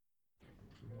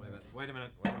Wait a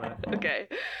minute. Wait a minute. Okay.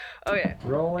 Okay.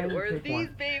 Rolling. Where's Take these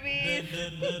one. babies?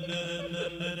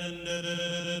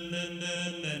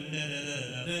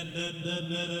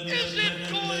 Is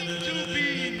it going to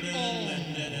be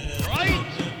all right?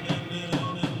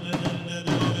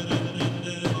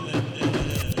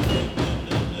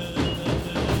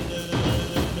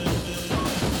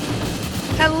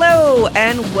 Hello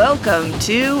and welcome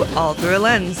to All Through a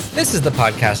Lens. This is the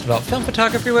podcast about film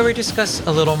photography where we discuss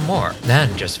a little more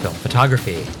than just film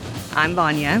photography. I'm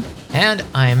Vanya. And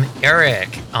I'm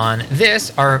Eric. On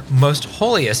this, our most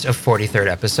holiest of 43rd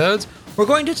episodes, we're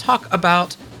going to talk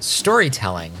about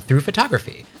storytelling through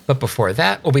photography. But before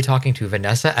that, we'll be talking to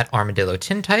Vanessa at Armadillo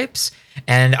Tintypes,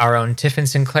 and our own Tiffin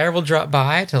Sinclair will drop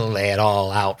by to lay it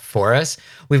all out for us.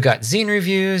 We've got zine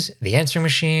reviews, the answering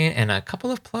machine, and a couple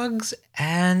of plugs,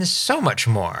 and so much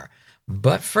more.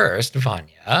 But first,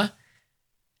 Vanya,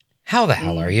 how the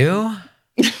hell are you?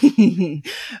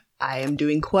 I am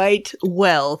doing quite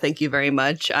well, thank you very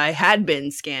much. I had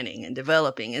been scanning and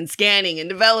developing and scanning and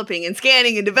developing and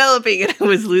scanning and developing, and I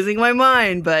was losing my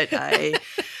mind, but I,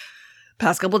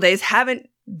 past couple days, haven't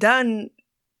done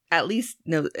at least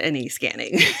any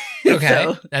scanning. Okay,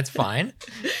 So, that's fine.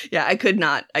 yeah, I could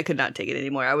not take it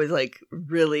anymore. I was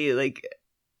really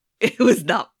it was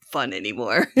not fun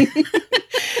anymore.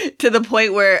 To the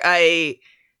point where I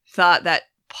thought that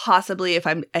possibly if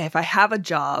I have a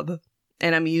job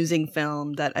and I'm using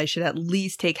film, that I should at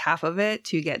least take half of it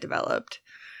to get developed.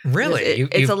 Really?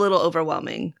 It's a little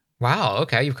overwhelming. Wow,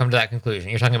 okay, you've come to that conclusion.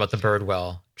 You're talking about the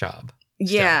Birdwell job.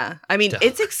 Yeah. I mean, Still.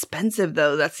 it's expensive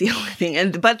though. That's the only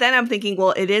thing. But then I'm thinking,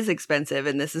 well, it is expensive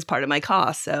and this is part of my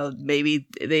cost. So maybe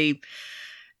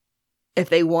if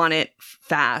they want it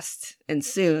fast and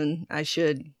soon, I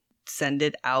should send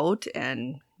it out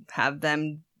and have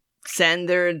them send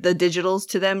the digitals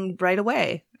to them right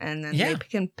away. And then Yeah. they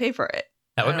can pay for it.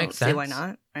 That would I make don't sense. see why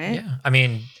not, right? Yeah. I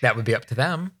mean, that would be up to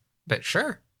them, but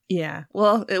sure. Yeah.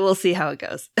 Well, we'll see how it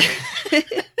goes.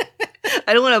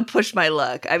 I don't want to push my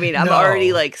luck. I mean, I'm No.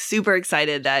 already super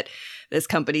excited that this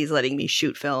company's letting me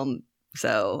shoot film.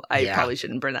 So I Yeah. probably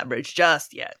shouldn't burn that bridge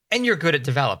just yet. And you're good at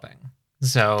developing.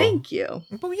 So Thank you.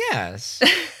 Well, yes.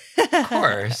 Of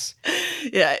course.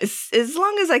 Yeah. As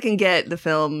long as I can get the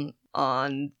film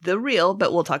on the reel,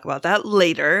 but we'll talk about that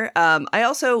later. I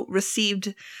also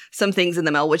received some things in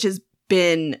the mail, which has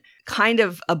been kind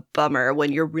of a bummer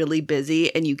when you're really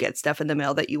busy and you get stuff in the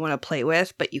mail that you want to play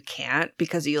with, but you can't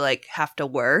because you have to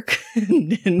work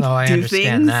and Oh, I do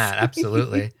understand things. that.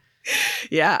 Absolutely.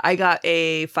 Yeah, I got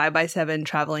a 5x7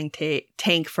 traveling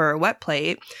tank for a wet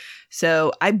plate.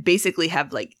 So I basically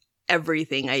have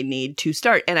everything I need to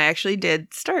start. And I actually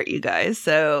did start, you guys.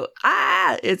 So,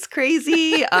 it's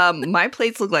crazy. My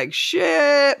plates look like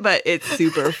shit, but it's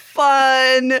super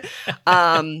fun.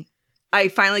 I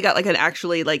finally got an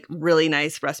actually really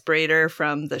nice respirator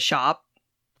from the shop.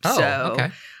 Oh, So,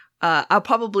 okay. I'll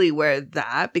probably wear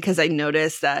that because I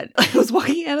noticed that I was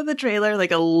walking out of the trailer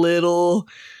a little,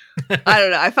 I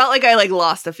don't know. I felt like I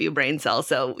lost a few brain cells.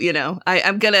 So,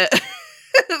 I'm going to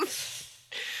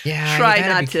Yeah. try you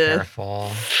gotta not be to-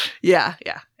 careful. Yeah.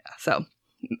 So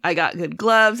I got good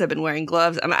gloves. I've been wearing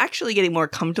gloves. I'm actually getting more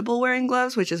comfortable wearing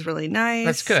gloves, which is really nice.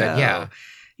 That's good. So, Yeah.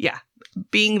 Yeah.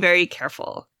 Being very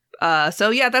careful.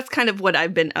 So yeah, that's kind of what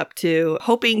I've been up to.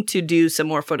 Hoping to do some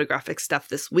more photographic stuff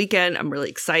this weekend. I'm really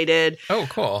excited. Oh,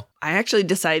 cool. I actually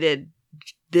decided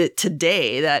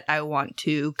today that I want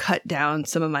to cut down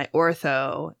some of my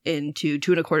ortho into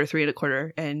 2 1/4, 3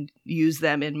 1/4, and use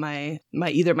them in my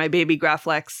either my baby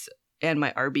Graflex and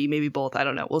my RB, maybe both. I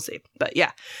don't know. We'll see. But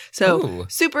yeah, so Ooh.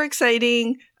 super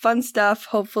exciting, fun stuff.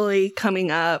 Hopefully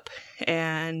coming up,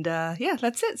 and yeah,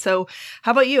 that's it. So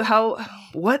how about you?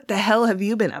 What the hell have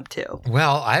you been up to?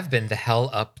 Well, I've been the hell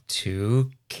up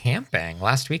to camping.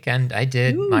 Last weekend, I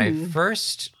did my Ooh.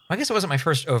 first, I guess it wasn't my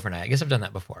first overnight. I guess I've done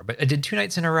that before, but I did 2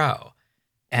 nights in a row.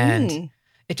 And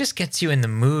it just gets you in the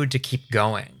mood to keep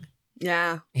going.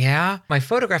 Yeah. Yeah. My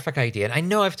photographic idea, and I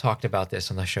know I've talked about this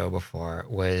on the show before,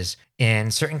 was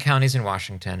in certain counties in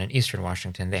Washington and Eastern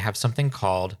Washington, they have something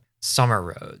called summer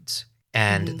roads.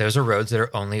 And Mhm. those are roads that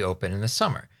are only open in the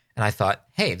summer. And I thought,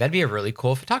 hey, that'd be a really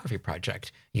cool photography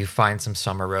project. You find some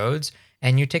summer roads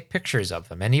and you take pictures of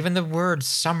them. And even the word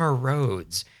summer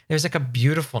roads, there's a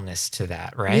beautifulness to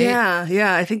that, right?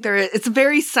 Yeah. I think there is. It's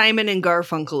very Simon and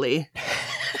Garfunkel-y.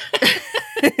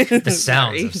 The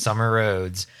sounds of summer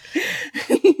roads.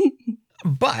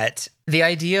 But the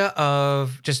idea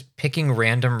of just picking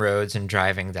random roads and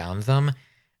driving down them,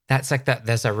 that's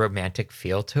there's a romantic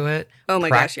feel to it. Oh my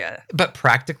gosh, yeah. But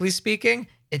practically speaking,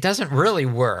 it doesn't really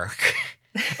work.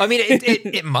 I mean,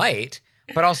 it might,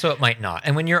 but also it might not.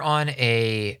 And when you're on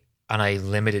a on a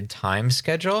limited time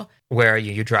schedule where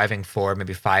you're driving for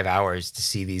maybe 5 hours to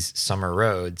see these summer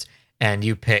roads, and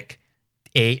you pick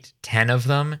 8, 10 of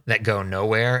them that go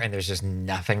nowhere and there's just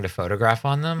nothing to photograph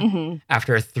on them. Mm-hmm.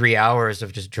 After 3 hours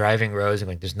of just driving roads and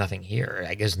like, there's nothing here.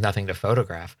 Like, there's nothing to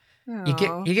photograph. You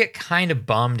get kind of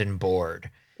bummed and bored.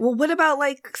 Well, what about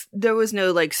like there was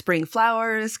no like spring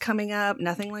flowers coming up?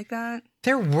 Nothing like that?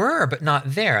 There were, but not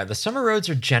there. The summer roads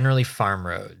are generally farm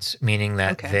roads, meaning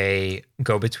that they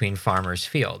go between farmers'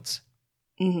 fields.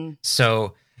 Mm-hmm.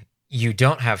 So you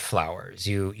don't have flowers.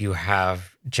 You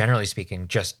have, generally speaking,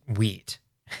 just wheat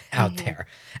out there.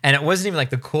 And it wasn't even like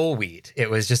the cool wheat. It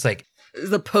was just like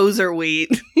the poser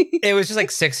wheat. it was just like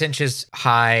 6 inches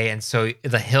high. And so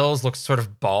the hills looked sort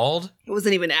of bald. It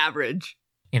wasn't even average.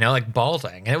 Like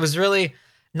balding. And it was really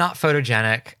not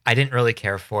photogenic. I didn't really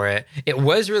care for it. It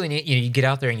was really neat. You get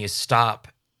out there and you stop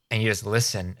and you just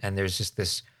listen. And there's just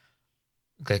this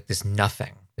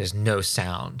nothing. There's no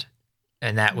sound.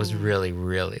 And that was really,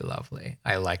 really lovely.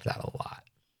 I liked that a lot.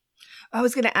 I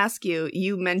was going to ask you,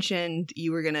 you mentioned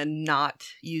you were going to not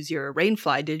use your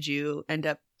rainfly. Did you end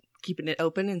up keeping it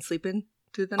open and sleeping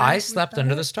through the night? I slept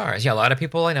under the stars. Yeah, a lot of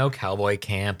people I know cowboy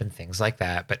camp and things like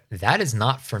that, but that is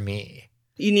not for me.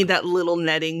 You need that little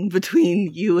netting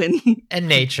between you and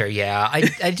nature. Yeah,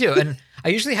 I do. And I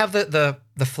usually have the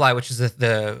fly, which is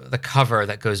the cover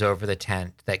that goes over the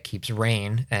tent that keeps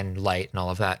rain and light and all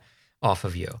of that off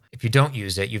of you. If you don't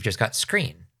use it, you've just got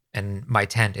screen. And my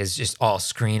tent is just all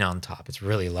screen on top. It's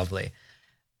really lovely.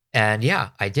 And yeah,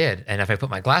 I did. And if I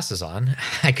put my glasses on,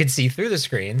 I could see through the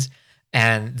screens.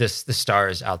 And the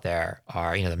stars out there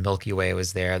are, the Milky Way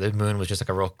was there. The moon was just like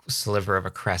a real sliver of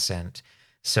a crescent.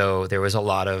 So there was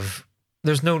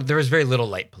there was very little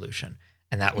light pollution.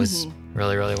 And that was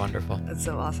really, really wonderful. That's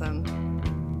so awesome.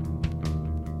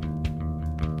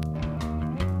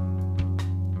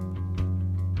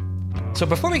 So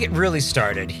before we get really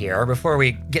started here, or before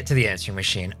we get to the answering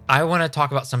machine, I want to talk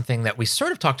about something that we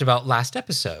sort of talked about last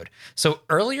episode. So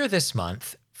earlier this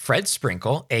month, Fred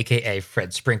Sprinkle, aka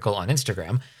Fred Sprinkle on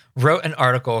Instagram, wrote an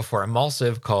article for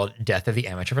Emulsive called Death of the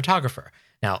Amateur Photographer.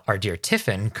 Now, our dear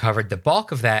Tiffin covered the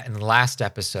bulk of that in the last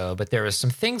episode, but there was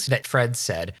some things that Fred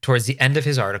said towards the end of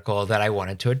his article that I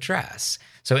wanted to address.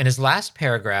 So in his last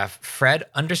paragraph, Fred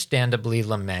understandably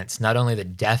laments not only the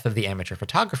death of the amateur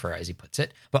photographer, as he puts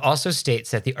it, but also states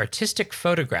that the artistic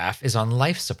photograph is on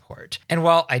life support. And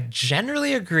while I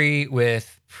generally agree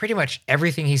with pretty much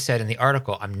everything he said in the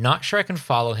article, I'm not sure I can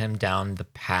follow him down the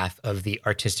path of the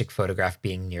artistic photograph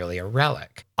being nearly a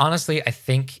relic. Honestly, I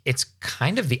think it's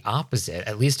kind of the opposite,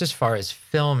 at least as far as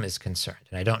film is concerned.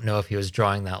 And I don't know if he was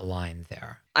drawing that line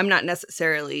there. I'm not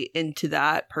necessarily into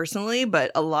that personally,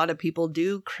 but a lot of people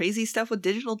do crazy stuff with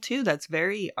digital too. That's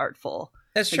very artful.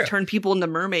 That's true. Turn people into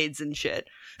mermaids and shit.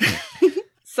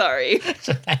 Sorry.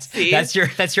 So that's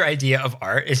your idea of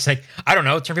art. It's like, I don't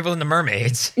know, turn people into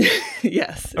mermaids.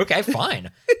 Yes. Okay,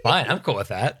 fine. I'm cool with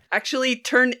that. Actually,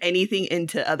 turn anything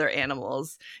into other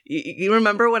animals. You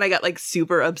remember when I got like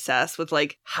super obsessed with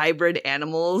like hybrid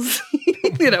animals?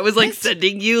 And I was like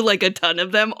sending you like a ton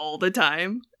of them all the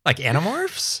time. Like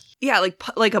Animorphs? Yeah,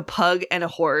 like a pug and a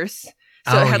horse.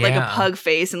 So it had like a pug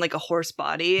face and like a horse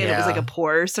body, and it was like a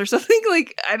horse or something.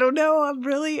 Like, I don't know.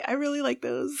 I really like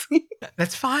those.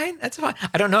 That's fine.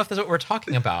 I don't know if that's what we're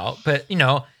talking about, but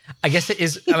I guess it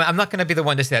is. I'm not going to be the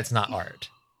one to say that's not art.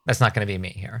 That's not going to be me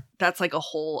here. That's like a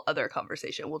whole other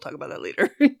conversation. We'll talk about that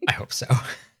later. I hope so.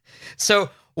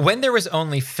 So when there was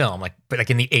only film, like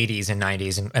in the 80s and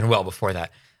 90s and well before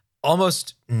that,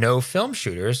 almost no film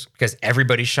shooters, because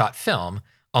everybody shot film,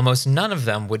 almost none of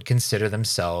them would consider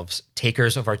themselves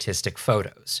takers of artistic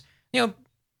photos.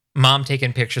 Mom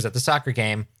taking pictures at the soccer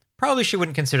game, probably she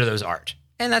wouldn't consider those art,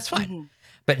 and that's fine. Mm-hmm.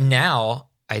 But now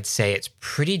I'd say it's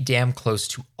pretty damn close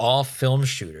to all film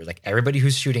shooters. Like everybody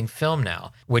who's shooting film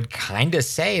now would kind of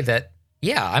say that,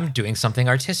 yeah, I'm doing something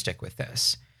artistic with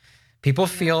this. People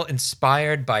feel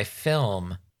inspired by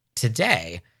film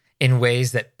today in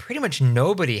ways that pretty much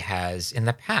nobody has in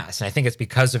the past. And I think it's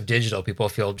because of digital, people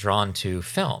feel drawn to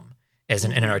film as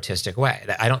in an artistic way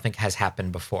that I don't think has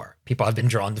happened before. People have been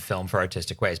drawn to film for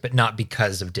artistic ways, but not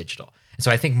because of digital. And so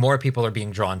I think more people are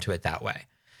being drawn to it that way.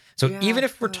 So even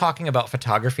if we're talking about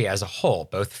photography as a whole,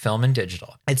 both film and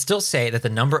digital, I'd still say that the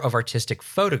number of artistic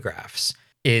photographs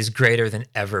is greater than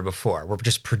ever before. We're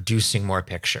just producing more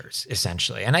pictures,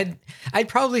 essentially. And I'd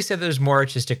probably say there's more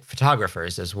artistic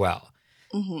photographers as well.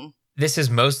 Mm-hmm. This is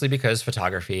mostly because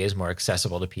photography is more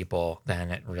accessible to people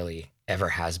than it really ever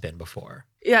has been before.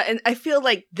 Yeah, and I feel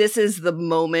like this is the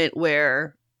moment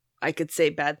where I could say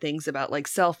bad things about like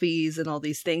selfies and all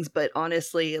these things, but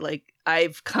honestly, like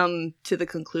I've come to the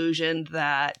conclusion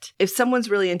that if someone's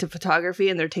really into photography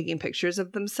and they're taking pictures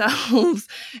of themselves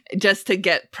just to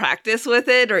get practice with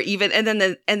it, or even and then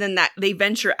that they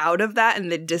venture out of that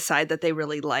and they decide that they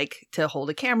really like to hold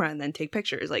a camera and then take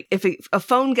pictures. Like if a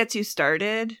phone gets you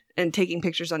started and taking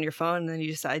pictures on your phone and then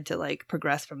you decide to like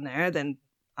progress from there, then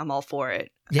I'm all for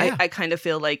it. Yeah. I kind of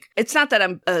feel like it's not that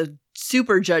I'm a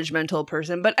super judgmental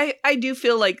person, but I do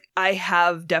feel like I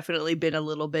have definitely been a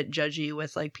little bit judgy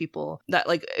with like people that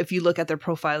like if you look at their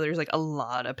profile, there's like a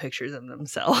lot of pictures of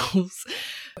themselves.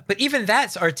 But even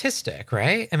that's artistic,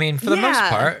 right? I mean, for the most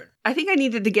part. I think I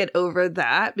needed to get over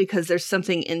that because there's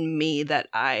something in me that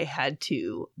I had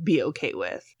to be okay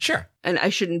with. Sure. And I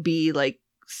shouldn't be like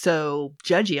so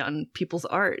judgy on people's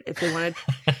art. If they wanted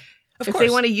if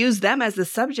they want to use them as the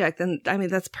subject, then I mean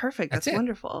that's perfect. That's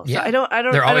wonderful. Yeah. So I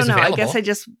don't They're always know. available. I guess I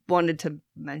just wanted to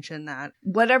mention that.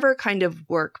 Whatever kind of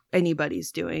work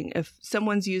anybody's doing, if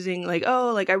someone's using like,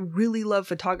 oh, like I really love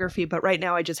photography, but right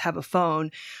now I just have a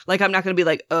phone, like I'm not gonna be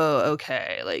like, oh,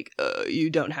 okay, like you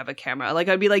don't have a camera. Like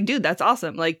I'd be like, dude, that's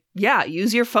awesome. Like, yeah,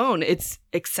 use your phone. It's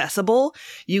accessible.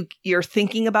 You're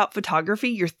thinking about photography,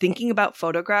 you're thinking about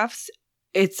photographs.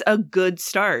 It's a good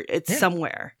start. It's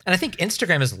somewhere. And I think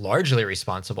Instagram is largely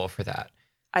responsible for that.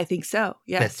 I think so.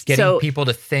 Yes. That's getting people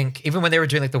to think, even when they were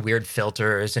doing like the weird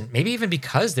filters, and maybe even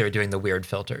because they were doing the weird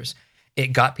filters, it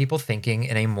got people thinking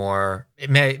in a more,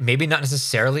 maybe not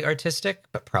necessarily artistic,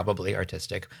 but probably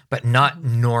artistic, but not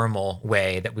normal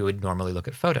way that we would normally look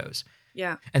at photos.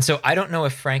 Yeah. And so I don't know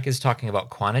if Frank is talking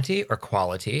about quantity or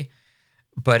quality,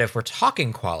 but if we're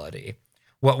talking quality,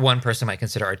 what one person might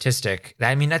consider artistic,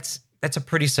 I mean, that's a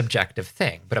pretty subjective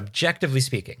thing. But objectively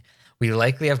speaking, we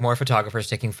likely have more photographers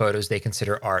taking photos they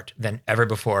consider art than ever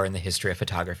before in the history of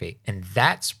photography. And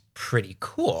that's pretty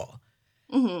cool.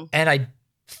 Mm-hmm. And I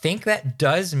think that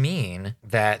does mean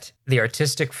that the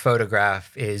artistic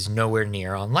photograph is nowhere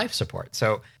near on life support.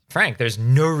 So Frank, there's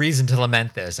no reason to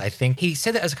lament this. I think he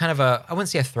said that as kind of I wouldn't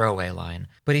say a throwaway line,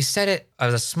 but he said it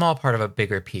as a small part of a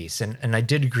bigger piece. And I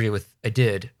did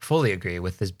fully agree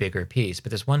with this bigger piece,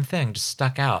 but this one thing just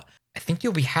stuck out. I think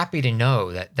you'll be happy to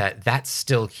know that that's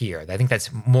still here. I think that's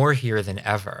more here than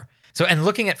ever. So, and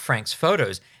looking at Frank's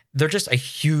photos, they're just a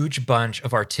huge bunch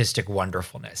of artistic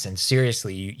wonderfulness. And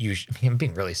seriously, I'm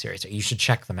being really serious. You should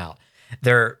check them out.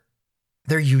 They're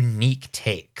unique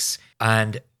takes.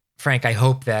 And Frank, I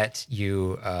hope that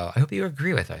you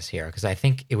agree with us here, because I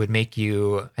think it would make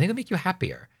you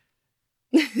happier.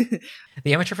 The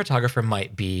amateur photographer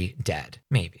might be dead,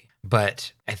 maybe,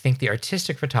 but I think the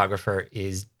artistic photographer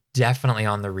is definitely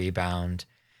on the rebound.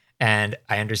 And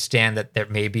I understand that there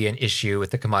may be an issue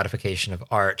with the commodification of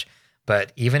art,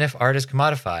 but even if art is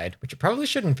commodified, which it probably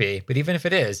shouldn't be, but even if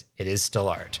it is still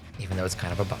art, even though it's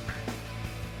kind of a bummer.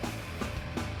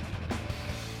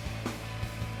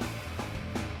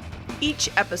 Each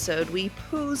episode, we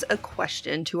pose a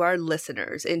question to our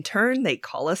listeners. In turn, they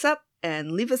call us up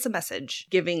and leave us a message,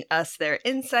 giving us their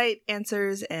insight,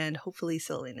 answers, and hopefully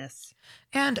silliness.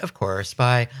 And of course,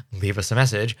 by leave us a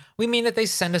message, we mean that they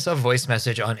send us a voice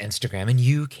message on Instagram, and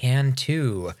you can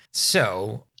too.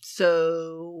 So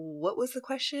what was the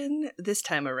question this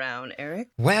time around, Eric?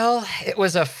 Well, it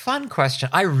was a fun question.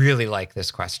 I really like this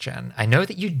question. I know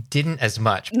that you didn't as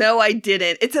much. No, I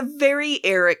didn't. It's a very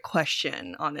Eric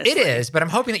question, honestly. It is, but I'm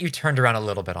hoping that you turned around a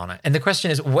little bit on it. And the question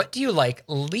is, what do you like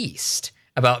least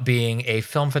about being a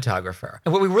film photographer?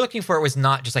 And what we were looking for was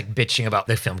not just like bitching about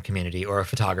the film community or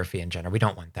photography in general. We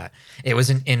don't want that. It was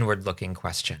an inward-looking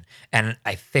question. And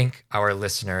I think our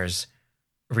listeners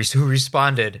who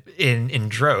responded in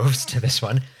droves to this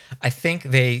one, I think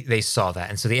they saw that.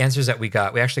 And so the answers that we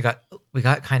got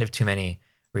kind of too many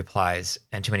replies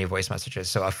and too many voice messages.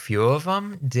 So a few of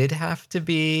them did have to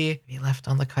be left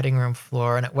on the cutting room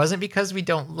floor. And it wasn't because we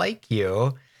don't like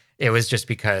you. It was just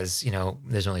because,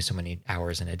 there's only so many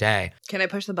hours in a day. Can I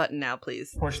push the button now,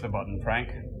 please? Push the button, Frank.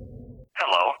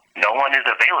 Hello, no one is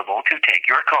available to take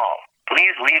your call.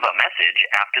 Please leave a message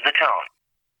after the tone.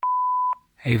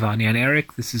 Hey Vanya and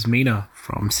Eric, this is Mina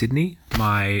from Sydney.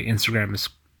 My Instagram is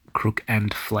Crook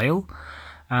and Flail.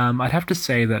 I'd have to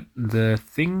say that the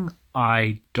thing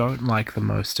I don't like the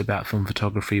most about film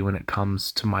photography when it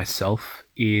comes to myself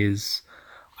is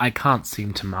I can't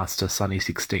seem to master Sunny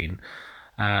 16.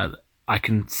 I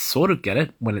can sort of get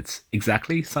it when it's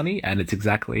exactly sunny and it's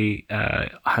exactly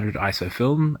 100 ISO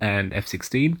film and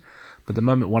f16. But the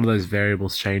moment one of those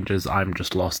variables changes, I'm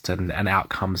just lost, and out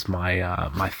comes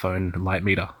my phone light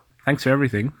meter. Thanks for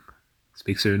everything.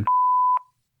 Speak soon.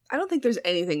 I don't think there's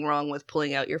anything wrong with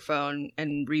pulling out your phone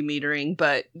and remetering,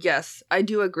 but yes, I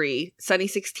do agree. Sunny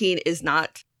 16 is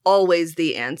not always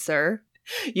the answer.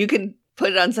 You can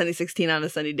put it on Sunny 16 on a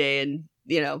sunny day and,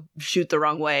 shoot the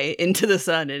wrong way into the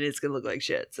sun and it's going to look like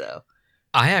shit, so.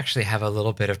 I actually have a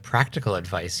little bit of practical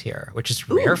advice here, which is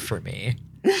rare for me.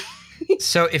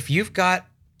 So if you've got,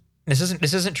 this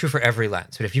isn't true for every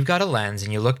lens, but if you've got a lens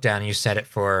and you look down and you set it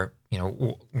for,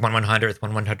 1/100th,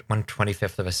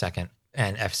 1/125th of a second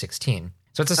and f/16.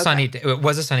 So it's a sunny day. It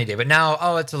was a sunny day, but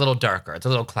now, it's a little darker. It's a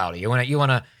little cloudy. You want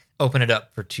to open it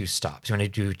up for 2 stops. You want to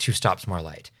do 2 stops more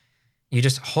light. You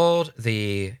just hold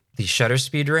the shutter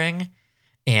speed ring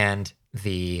and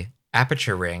the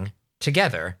aperture ring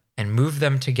together and move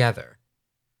them together.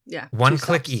 Yeah. 1 2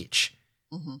 click stops. each.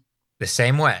 Mm-hmm. The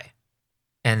same way.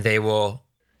 And they will...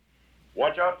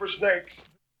 Watch out for snakes.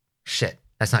 Shit,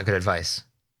 that's not good advice.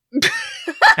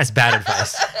 That's bad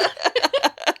advice.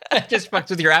 I just fucked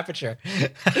with your aperture.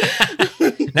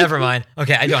 Never mind.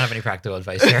 Okay, I don't have any practical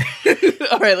advice here.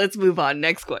 All right, let's move on.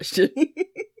 Next question.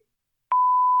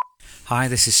 Hi,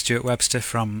 this is Stuart Webster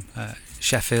from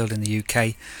Sheffield in the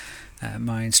UK.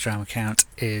 My Instagram account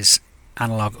is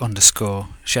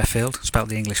analog_Sheffield, spelled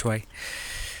the English way.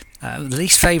 The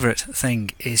least favourite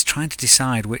thing is trying to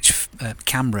decide which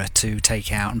camera to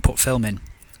take out and put film in.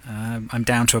 I'm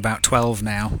down to about 12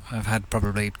 now. I've had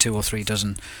probably 2 or 3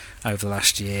 dozen over the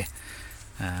last year.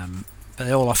 But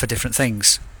they all offer different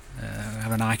things. I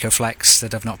have an Icoflex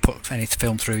that I've not put any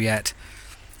film through yet.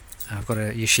 I've got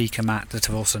a Yashica mat that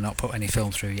I've also not put any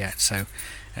film through yet. So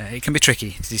it can be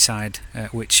tricky to decide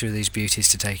which of these beauties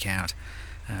to take out.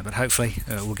 But hopefully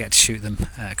we'll get to shoot them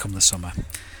come the summer.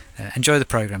 Enjoy the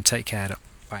programme. Take care.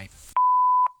 Bye.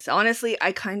 So honestly,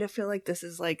 I kind of feel like this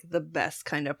is like the best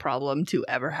kind of problem to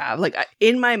ever have. Like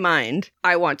in my mind,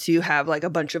 I want to have like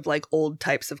a bunch of like old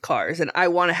types of cars and I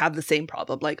want to have the same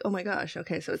problem. Like, oh my gosh,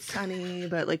 okay, so it's sunny,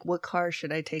 but like what car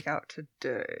should I take out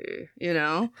today?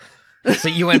 So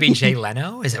you want to be Jay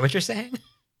Leno? Is that what you're saying?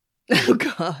 Oh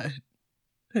God.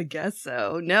 I guess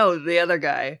so. No, the other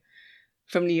guy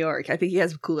from New York. I think he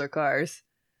has cooler cars.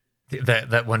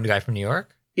 That one guy from New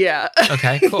York? Yeah.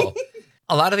 Okay, cool.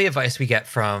 A lot of the advice we get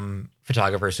from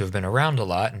photographers who have been around a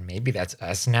lot, and maybe that's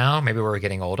us now, maybe we're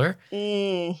getting older.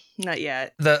 Not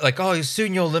yet.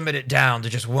 Soon you'll limit it down to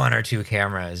just 1 or 2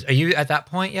 cameras. Are you at that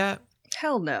point yet?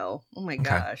 Hell no. Oh my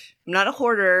gosh. I'm not a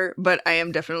hoarder, but I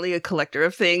am definitely a collector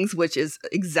of things, which is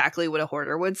exactly what a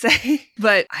hoarder would say.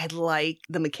 But I like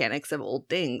the mechanics of old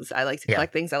things. I like to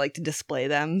collect things. I like to display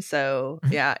them. So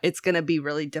yeah, it's going to be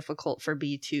really difficult for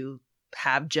me to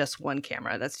have just 1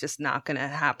 camera. That's just not going to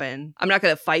happen. I'm not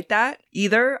going to fight that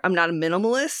either. I'm not a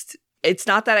minimalist. It's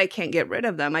not that I can't get rid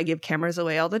of them. I give cameras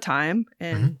away all the time.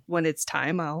 And when it's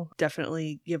time, I'll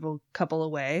definitely give a couple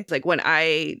away. Like when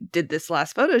I did this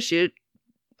last photo shoot,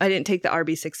 I didn't take the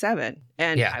RB67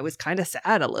 and I was kind of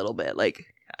sad a little bit. Like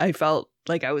I felt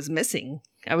like I was missing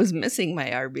my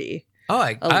RB. Oh,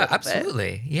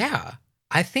 absolutely. Yeah.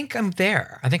 I think I'm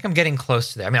there. I think I'm getting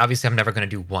close to there. I mean, obviously I'm never going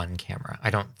to do 1 camera. I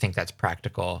don't think that's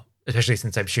practical, especially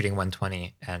since I'm shooting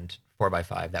 120 and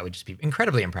 4x5. That would just be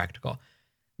incredibly impractical.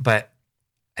 But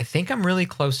I think I'm really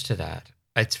close to that.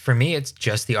 For me, it's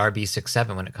just the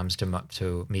RB67 when it comes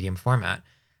to medium format.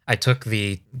 I took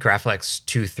the Graflex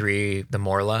 2.3, the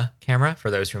Morla camera, for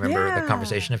those who remember the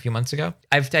conversation a few months ago.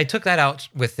 I took that out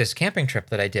with this camping trip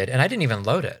that I did, and I didn't even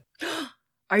load it.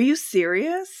 Are you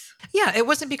serious? Yeah, it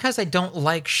wasn't because I don't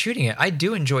like shooting it. I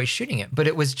do enjoy shooting it, but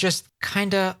it was just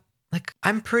kind of like,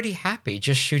 I'm pretty happy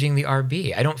just shooting the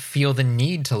RB. I don't feel the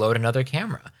need to load another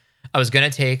camera. I was going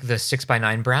to take the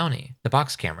 6x9 Brownie, the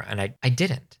box camera, and I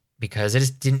didn't because I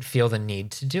just didn't feel the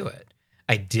need to do it.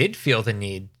 I did feel the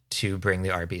need to bring the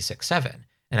RB67,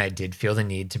 and I did feel the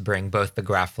need to bring both the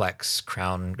Graflex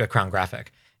Crown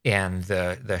Graphic and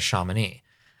the Chamonix.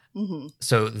 Mm-hmm.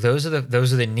 So those are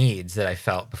the needs that I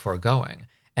felt before going,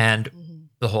 and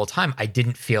the whole time I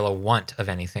didn't feel a want of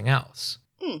anything else.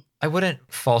 I wouldn't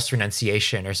false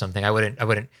renunciation or something. I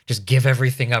wouldn't just give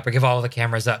everything up or give all the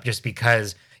cameras up just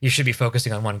because you should be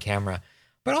focusing on 1 camera.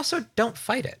 But also don't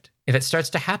fight it. If it starts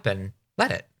to happen, let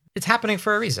it. It's happening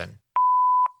for a reason.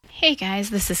 Hey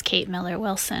guys, this is Kate Miller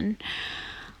Wilson.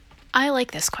 I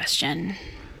like this question,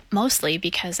 mostly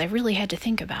because I really had to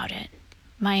think about it.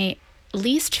 My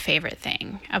least favorite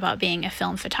thing about being a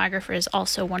film photographer is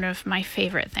also one of my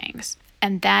favorite things,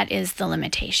 and that is the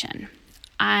limitation.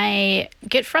 I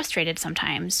get frustrated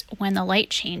sometimes when the light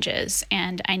changes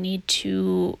and I need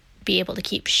to be able to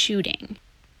keep shooting.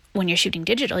 When you're shooting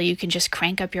digital, you can just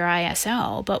crank up your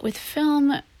ISO, but with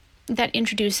film, that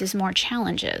introduces more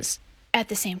challenges. At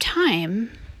the same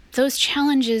time, those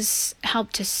challenges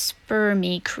help to spur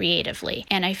me creatively.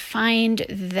 And I find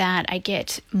that I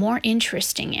get more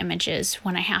interesting images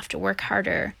when I have to work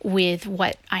harder with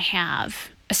what I have,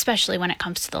 especially when it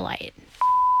comes to the light.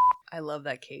 I love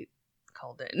that Kate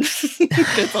called in.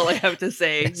 That's all I have to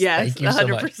say. Yes, thank you so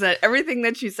much. 100%. Everything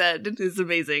that she said is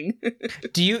amazing.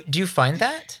 Do you find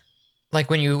that? Like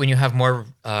when you have more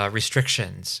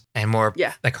restrictions and more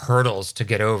like hurdles to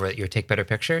get over, that you take better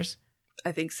pictures?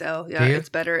 I think so. Yeah, it's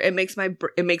better. It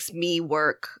makes me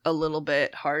work a little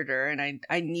bit harder, and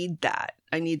I need that.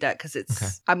 I need that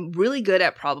because I'm really good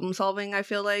at problem solving, I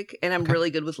feel like, and I'm really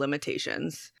good with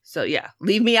limitations. So yeah,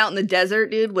 leave me out in the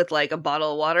desert, dude, with like a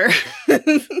bottle of water.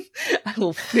 I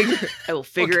will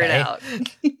figure it out.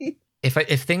 If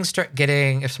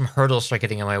some hurdles start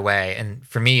getting in my way, and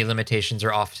for me, limitations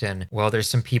are often, well, there's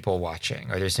some people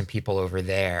watching, or there's some people over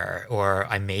there, or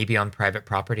I may be on private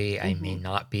property, I may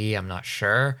not be, I'm not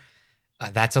sure.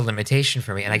 That's a limitation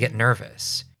for me, and I get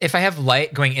nervous. If I have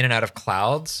light going in and out of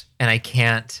clouds, and I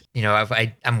can't,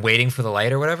 if I'm waiting for the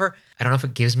light or whatever, I don't know if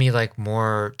it gives me like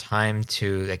more time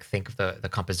to like think of the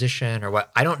composition or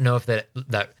what. I don't know if that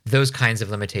those kinds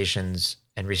of limitations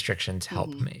and restrictions help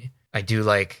me. I do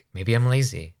maybe I'm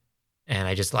lazy and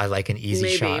I like an easy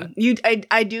shot.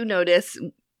 I do notice,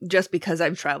 just because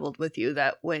I've traveled with you,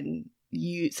 that when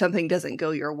something doesn't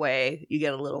go your way, you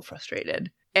get a little frustrated,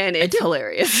 and it's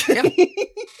hilarious. Yeah.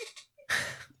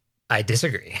 I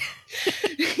disagree.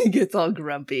 He gets all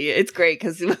grumpy. It's great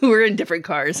because we're in different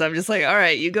cars. So I'm just like, all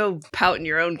right, you go pout in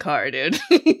your own car, dude.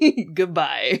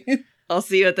 Goodbye. I'll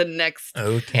see you at the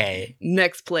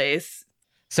next place.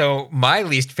 So my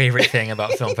least favorite thing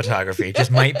about film photography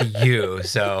just might be you,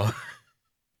 so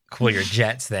cool your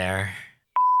jets there.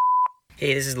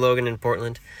 Hey, this is Logan in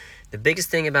Portland. The biggest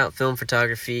thing about film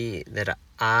photography that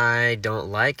I don't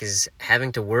like is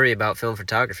having to worry about film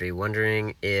photography,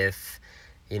 wondering if,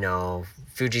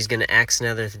 Fuji's going to axe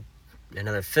another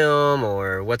film,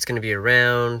 or what's going to be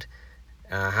around,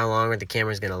 how long are the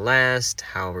cameras going to last,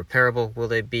 how repairable will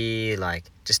they be,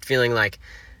 just feeling like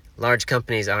large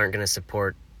companies aren't going to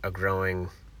support a growing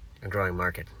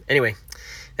market. Anyway,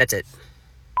 that's it.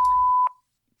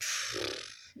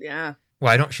 Yeah.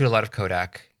 Well, I don't shoot a lot of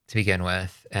Kodak to begin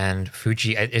with, and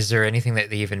Fuji. Is there anything that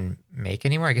they even make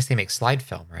anymore? I guess they make slide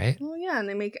film, right? Well, yeah, and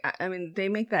they make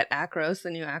that Acros, the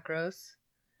new Acros.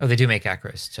 Oh, they do make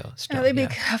Acros still. Yeah, they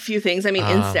make a few things.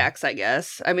 Instax, I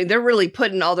guess. They're really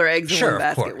putting all their eggs in one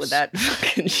basket with that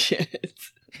fucking shit.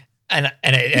 And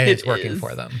it's working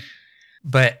for them.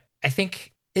 But I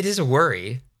think it is a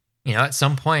worry. At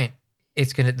some point,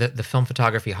 it's the film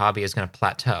photography hobby is gonna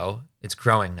plateau. It's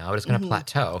growing now, but it's gonna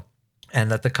plateau, and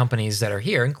that the companies that are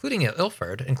here, including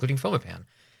Ilford, including Fomapan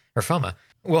or Foma,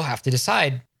 will have to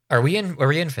decide: are we in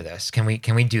for this? Can we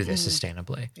do this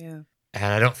sustainably? Yeah.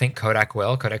 And I don't think Kodak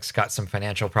will. Kodak's got some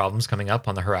financial problems coming up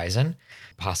on the horizon,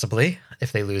 possibly,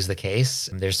 if they lose the case.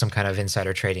 There's some kind of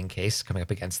insider trading case coming up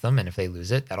against them, and if they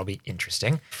lose it, that'll be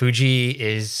interesting. Fuji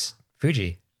is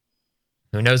Fuji.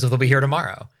 Who knows if they'll be here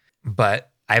tomorrow?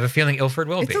 But I have a feeling Ilford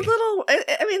will be. It's a little,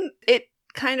 it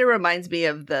kind of reminds me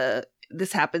of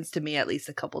this happens to me at least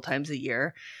a couple times a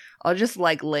year. I'll just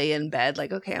lay in bed,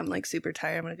 okay, I'm super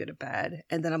tired, I'm going to go to bed.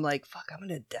 And then I'm like, fuck, I'm going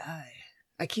to die.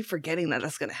 I keep forgetting that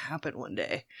that's going to happen one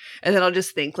day. And then I'll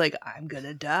just think I'm going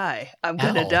to die. I'm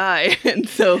going to die. And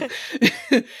so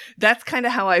that's kind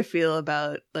of how I feel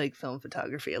about film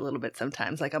photography a little bit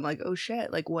sometimes. I'm like, oh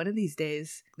shit, one of these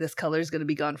days this color is going to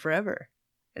be gone forever.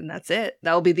 And that's it.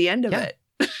 That will be the end of it.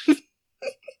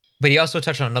 But he also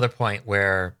touched on another point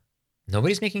where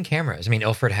nobody's making cameras.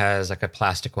 Ilford has a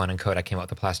plastic one, and Kodak came out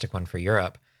with a plastic one for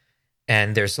Europe.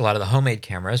 And there's a lot of the homemade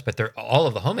cameras, but all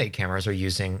of the homemade cameras are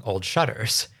using old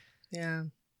shutters. Yeah.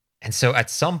 And so at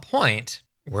some point,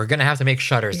 we're going to have to make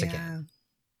shutters again.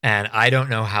 And I don't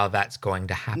know how that's going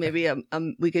to happen. Maybe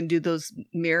we can do those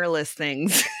mirrorless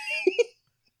things.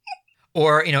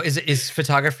 Or, is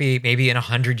photography maybe in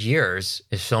 100 years,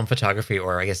 is film photography,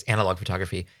 or I guess analog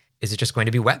photography, is it just going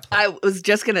to be wet play? I was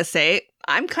just going to say,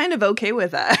 I'm kind of okay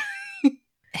with that.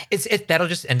 That'll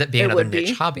just end up being another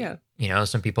niche hobby. Yeah.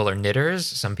 Some people are knitters.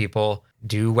 Some people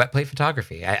do wet plate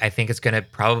photography. I think it's going to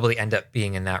probably end up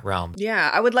being in that realm.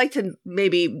 Yeah, I would like to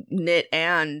maybe knit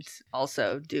and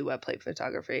also do wet plate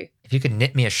photography. If you could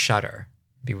knit me a shutter,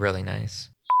 it'd be really nice.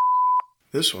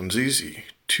 This one's easy.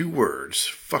 2 words.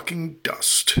 Fucking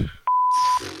dust.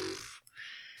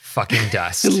 Fucking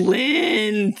dust.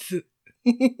 Lint.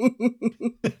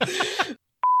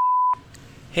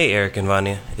 Hey Eric and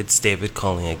Vanya, it's David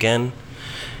calling again,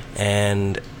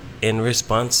 and in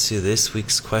response to this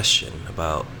week's question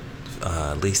about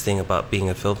least thing about being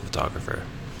a film photographer,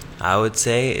 I would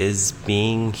say, is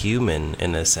being human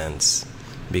in a sense.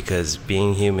 Because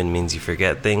being human means you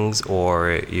forget things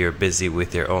or you're busy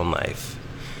with your own life.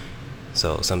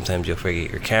 So sometimes you'll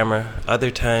forget your camera.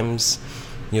 Other times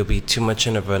you'll be too much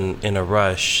in a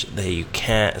rush that you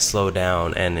can't slow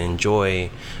down and enjoy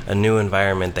a new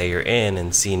environment that you're in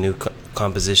and see new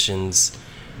compositions,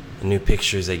 new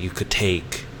pictures that you could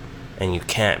take, and you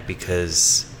can't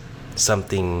because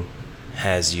something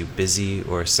has you busy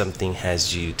or something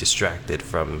has you distracted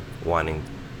from wanting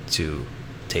to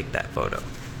take that photo.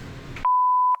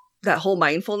 That whole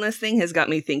mindfulness thing has got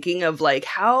me thinking of like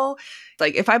how,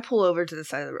 like if I pull over to the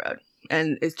side of the road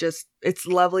and it's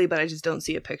lovely, but I just don't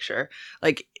see a picture.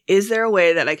 Like, is there a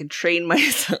way that I can train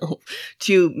myself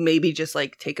to maybe just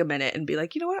like take a minute and be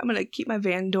like, you know what? I'm going to keep my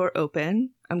van door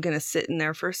open. I'm going to sit in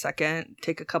there for a second,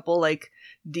 take a couple like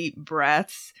deep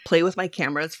breaths, play with my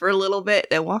cameras for a little bit,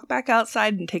 then walk back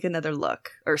outside and take another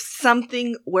look or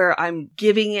something where I'm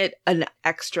giving it an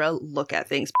extra look at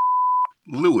things.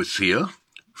 Lewis here.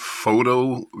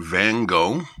 Photo Van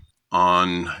Gogh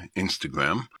on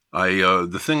Instagram.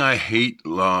 The thing I hate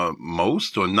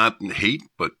most, or not hate,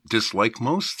 but dislike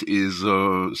most is,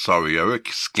 sorry, Eric,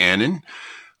 scanning.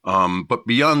 But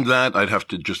beyond that, I'd have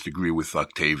to just agree with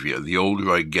Octavia. The older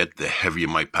I get, the heavier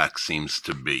my pack seems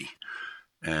to be.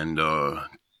 And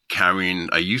carrying,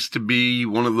 I used to be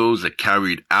one of those that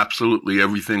carried absolutely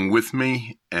everything with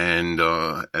me. And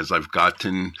as I've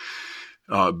gotten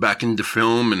back into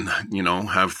film and, you know,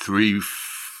 have three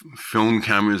film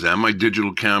cameras and my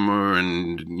digital camera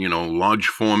and, you know, large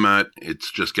format,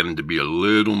 it's just getting to be a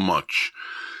little much.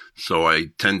 So I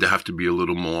tend to have to be a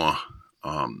little more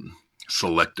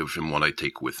selective in what I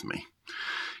take with me.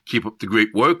 Keep up the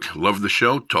great work. Love the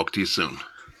show. Talk to you soon.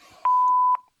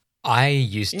 I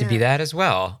used to be that as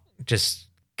well. Just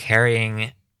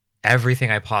carrying everything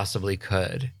I possibly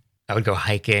could. I would go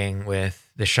hiking with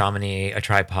the Chamonix, a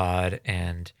tripod,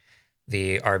 and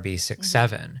the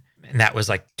RB67. And that was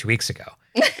like 2 weeks ago.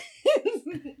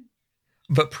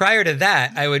 But prior to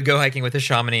that, I would go hiking with the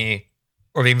Chamonix,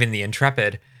 or even the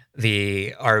Intrepid,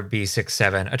 the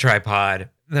RB67, a tripod,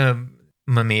 the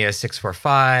Mamiya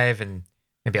 645, and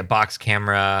maybe a box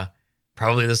camera,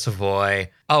 probably the Savoy.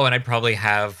 Oh, and I'd probably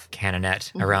have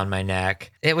Canonet around my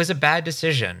neck. It was a bad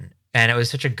decision. And it was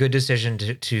such a good decision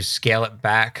to scale it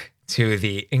back to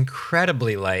the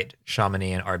incredibly light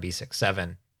Chamonix and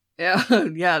RB67. Yeah,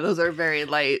 yeah, those are very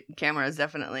light cameras,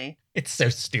 definitely. It's so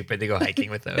stupid to go hiking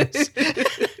with those.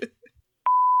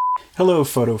 Hello,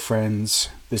 photo friends.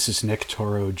 This is Nick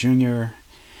Toro Jr.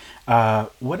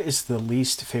 What is the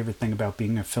least favorite thing about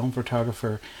being a film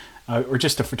photographer, or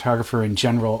just a photographer in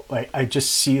general? I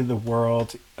just see the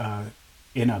world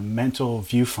in a mental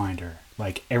viewfinder.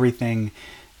 Like everything,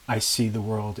 I see the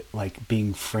world like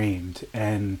being framed.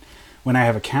 And when I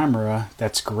have a camera,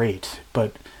 that's great.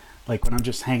 But like when I'm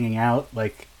just hanging out,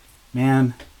 like,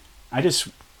 man, I just,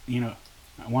 you know,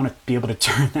 I want to be able to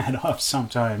turn that off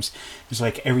sometimes. It's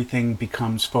like everything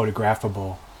becomes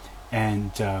photographable.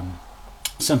 And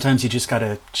sometimes you just got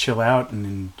to chill out and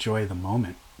enjoy the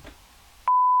moment.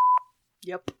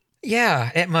 Yep.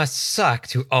 Yeah, it must suck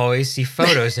to always see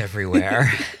photos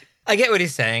everywhere. I get what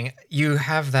he's saying. You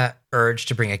have that urge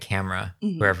to bring a camera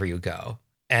wherever you go.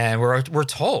 And we're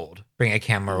told, bring a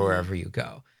camera wherever you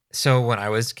go. So when I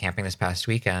was camping this past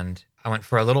weekend, I went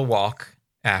for a little walk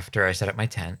after I set up my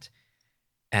tent,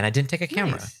 and I didn't take a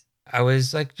camera. Nice. I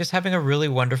was like just having a really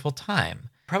wonderful time.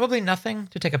 Probably nothing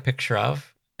to take a picture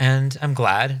of, and I'm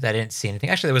glad that I didn't see anything.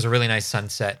 Actually, there was a really nice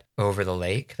sunset over the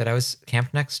lake that I was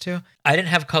camped next to. I didn't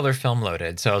have color film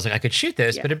loaded, so I was like, I could shoot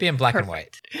this, but it'd be in black and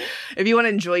white. If you want to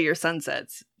enjoy your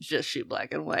sunsets, just shoot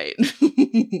black and white.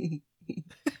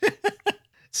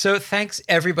 So thanks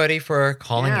everybody for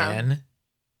calling in.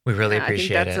 We really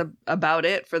appreciate it. I think that's about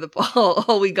it for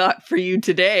all we got for you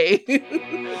today.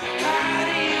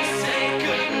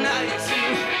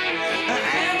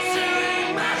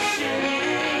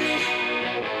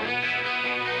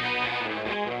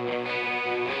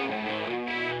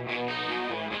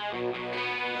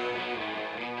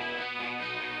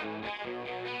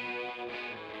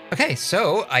 Okay,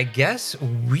 so I guess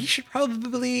we should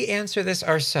probably answer this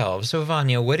ourselves. So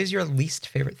Vanya, what is your least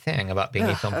favorite thing about being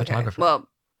a film photographer? Well,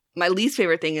 my least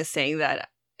favorite thing is saying that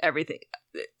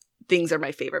things are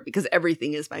my favorite, because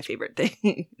everything is my favorite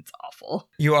thing. It's awful.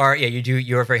 You are,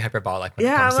 you're very hyperbolic when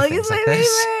it comes to things it's my favorite.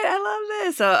 I love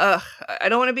this. So I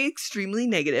don't want to be extremely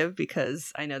negative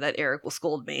because I know that Eric will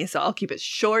scold me. So I'll keep it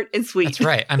short and sweet. That's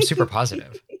right. I'm super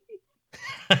positive.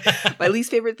 My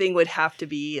least favorite thing would have to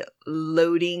be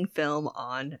loading film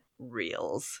on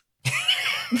reels.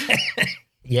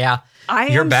 Yeah, I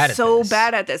you're am bad at so this.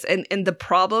 bad at this. And the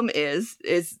problem is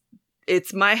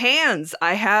it's my hands.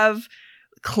 I have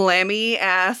clammy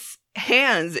ass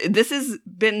hands. This has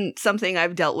been something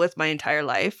I've dealt with my entire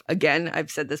life. Again,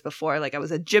 I've said this before, like I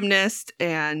was a gymnast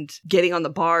and getting on the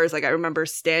bars. Like I remember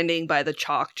standing by the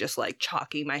chalk, just like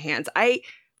chalking my hands. I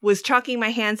was chalking my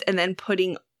hands and then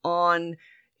putting on,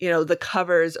 the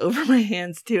covers over my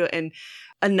hands too. And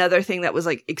another thing that was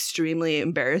like extremely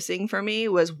embarrassing for me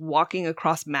was walking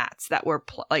across mats that were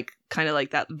kind of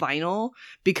like that vinyl,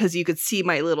 because you could see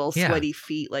my little sweaty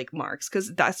feet like marks.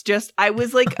 Cause that's just, I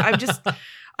was like, I'm just,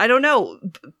 I don't know,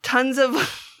 tons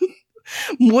of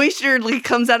moisture like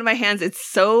comes out of my hands. It's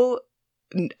so,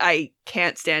 I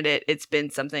can't stand it. It's been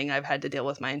something I've had to deal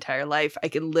with my entire life. I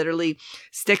can literally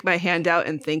stick my hand out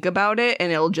and think about it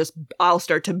and I'll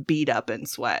start to beat up and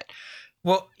sweat.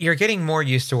 Well, you're getting more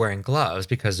used to wearing gloves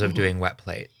because of doing wet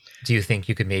plate. Do you think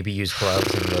you could maybe use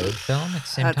gloves and load film at the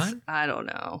same time? I don't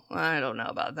know. I don't know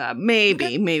about that.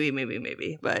 Maybe.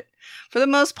 But for the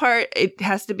most part, it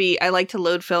has to be, I like to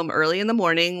load film early in the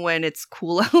morning when it's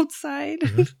cool outside.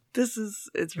 Mm-hmm. It's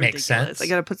ridiculous. Makes sense. I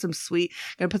gotta put some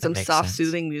soft,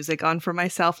 soothing music on for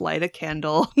myself, light a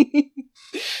candle.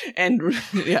 And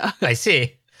yeah. I see.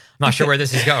 I'm not sure where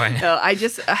this is going. No, I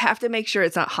have to make sure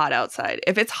it's not hot outside.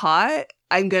 If it's hot,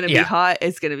 I'm going to be hot.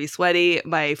 It's going to be sweaty.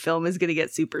 My film is going to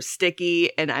get super sticky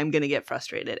and I'm going to get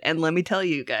frustrated. And let me tell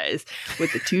you guys,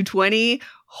 with the 220,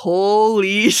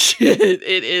 holy shit,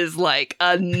 it is like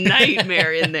a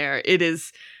nightmare in there. It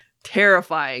is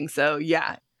terrifying. So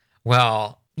yeah.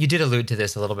 Well, you did allude to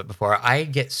this a little bit before. I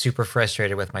get super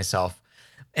frustrated with myself,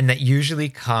 and that usually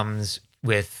comes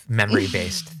with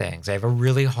memory-based things. I have a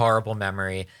really horrible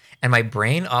memory, and my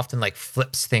brain often like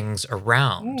flips things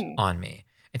around on me.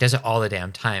 It does it all the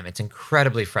damn time. It's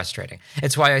incredibly frustrating.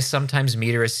 It's why I sometimes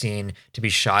meter a scene to be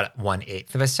shot at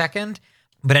 1/8 of a second,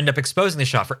 but end up exposing the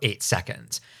shot for 8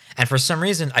 seconds. And for some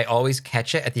reason, I always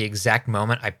catch it at the exact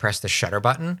moment I press the shutter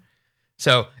button.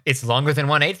 So it's longer than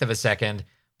 1/8 of a second,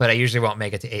 but I usually won't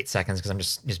make it to 8 seconds because I'm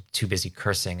just too busy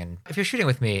cursing. And if you're shooting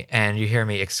with me and you hear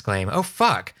me exclaim, "Oh,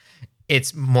 fuck,"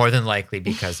 it's more than likely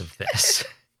because of this.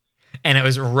 And it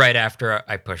was right after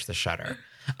I pushed the shutter.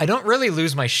 I don't really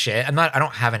lose my shit. I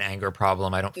don't have an anger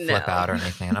problem. I don't flip out or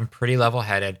anything. And I'm pretty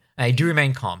level-headed. And I do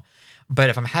remain calm. But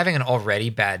if I'm having an already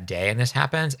bad day and this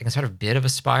happens, I can start a bit of a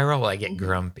spiral while I get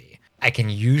grumpy. I can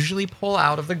usually pull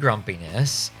out of the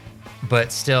grumpiness,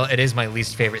 but still, it is my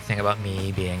least favorite thing about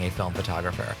me being a film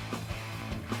photographer.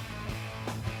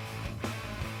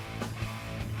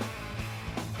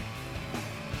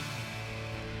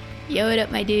 Yo, what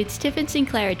up, my dudes? Tiffin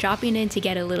Sinclair dropping in to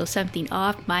get a little something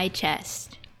off my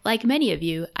chest. Like many of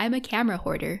you, I'm a camera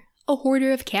hoarder. A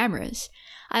hoarder of cameras.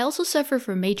 I also suffer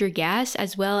from major gas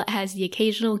as well as the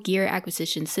occasional gear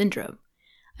acquisition syndrome.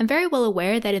 I'm very well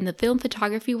aware that in the film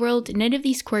photography world, none of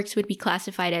these quirks would be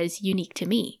classified as unique to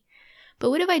me. But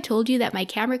what if I told you that my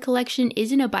camera collection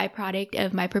isn't a byproduct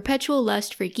of my perpetual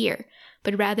lust for gear,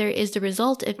 but rather is the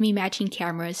result of me matching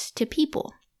cameras to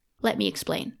people? Let me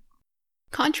explain.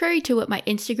 Contrary to what my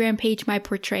Instagram page might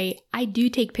portray, I do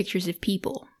take pictures of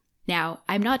people. Now,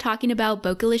 I'm not talking about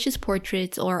Bocalicious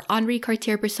portraits or Henri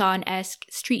Cartier-Bresson-esque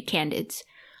street candids.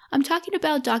 I'm talking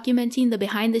about documenting the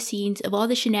behind the scenes of all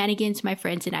the shenanigans my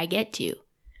friends and I get to.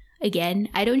 Again,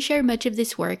 I don't share much of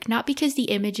this work not because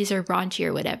the images are raunchy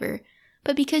or whatever,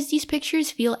 but because these pictures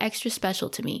feel extra special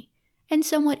to me, and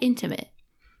somewhat intimate.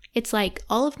 It's like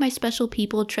all of my special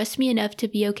people trust me enough to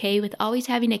be okay with always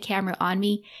having a camera on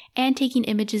me and taking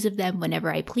images of them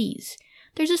whenever I please.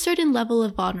 There's a certain level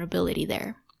of vulnerability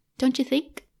there. Don't you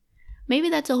think? Maybe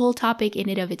that's a whole topic in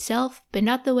and of itself, but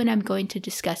not the one I'm going to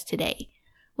discuss today.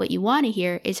 What you want to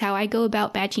hear is how I go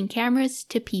about matching cameras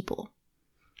to people.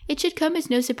 It should come as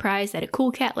no surprise that a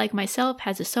cool cat like myself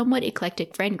has a somewhat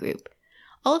eclectic friend group.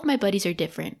 All of my buddies are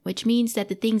different, which means that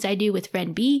the things I do with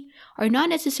friend B are not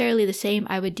necessarily the same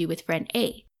I would do with friend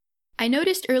A. I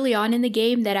noticed early on in the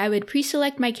game that I would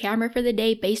pre-select my camera for the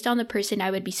day based on the person I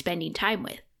would be spending time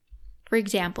with. For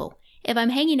example, if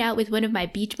I'm hanging out with one of my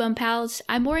beach bum pals,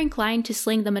 I'm more inclined to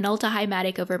sling the Minolta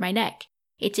Highmatic over my neck.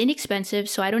 It's inexpensive,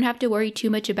 so I don't have to worry too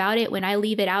much about it when I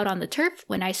leave it out on the turf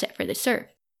when I set for the surf.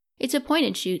 It's a point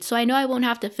and shoot, so I know I won't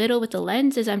have to fiddle with the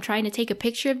lens as I'm trying to take a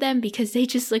picture of them because they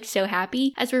just look so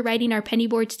happy as we're riding our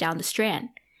pennyboards down the Strand.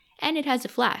 And it has a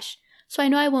flash, so I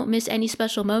know I won't miss any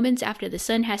special moments after the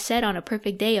sun has set on a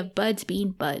perfect day of buds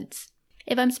being buds.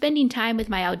 If I'm spending time with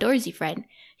my outdoorsy friend,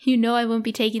 you know I won't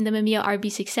be taking the Mamiya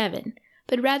RB67,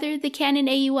 but rather the Canon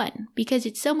AE1 because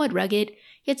it's somewhat rugged,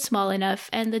 yet small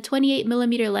enough, and the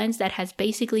 28mm lens that has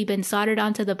basically been soldered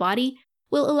onto the body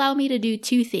will allow me to do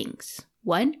two things.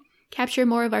 One, capture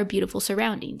more of our beautiful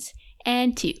surroundings.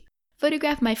 And 2,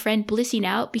 photograph my friend blissing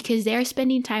out because they are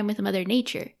spending time with Mother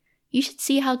Nature. You should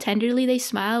see how tenderly they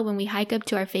smile when we hike up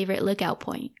to our favorite lookout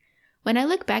point. When I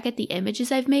look back at the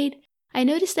images I've made, I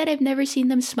notice that I've never seen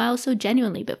them smile so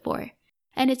genuinely before.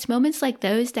 And it's moments like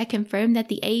those that confirm that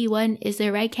the AE1 is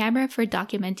the right camera for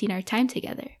documenting our time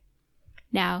together.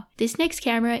 Now, this next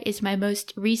camera is my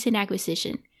most recent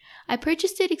acquisition. I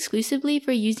purchased it exclusively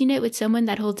for using it with someone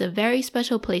that holds a very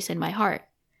special place in my heart.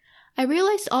 I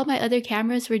realized all my other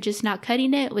cameras were just not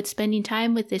cutting it with spending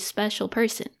time with this special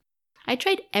person. I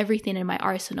tried everything in my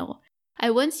arsenal. I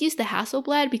once used the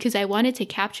Hasselblad because I wanted to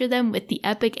capture them with the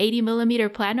epic 80mm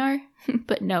planar,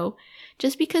 but no.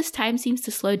 Just because time seems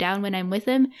to slow down when I'm with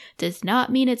him does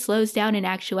not mean it slows down in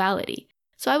actuality,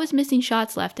 so I was missing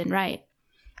shots left and right.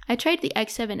 I tried the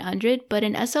X700, but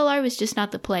an SLR was just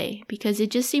not the play, because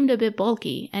it just seemed a bit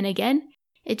bulky, and again,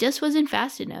 it just wasn't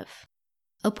fast enough.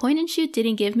 A point and shoot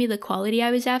didn't give me the quality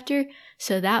I was after,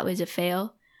 so that was a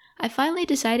fail. I finally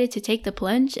decided to take the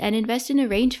plunge and invest in a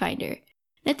rangefinder.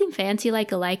 Nothing fancy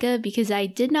like a Leica, because I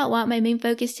did not want my main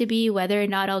focus to be whether or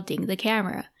not I'll ding the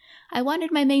camera. I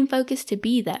wanted my main focus to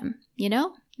be them,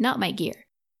 not my gear.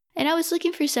 And I was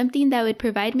looking for something that would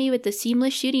provide me with a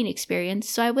seamless shooting experience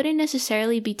so I wouldn't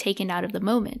necessarily be taken out of the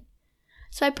moment.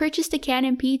 So I purchased a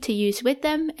Canon P to use with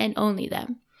them and only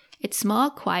them. It's small,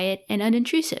 quiet, and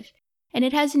unintrusive, and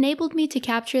it has enabled me to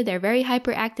capture their very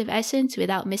hyperactive essence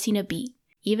without missing a beat,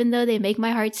 even though they make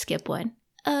my heart skip one.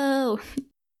 Oh!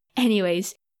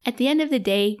 Anyways, at the end of the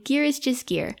day, gear is just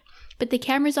gear. But the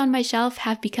cameras on my shelf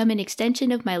have become an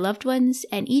extension of my loved ones,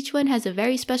 and each one has a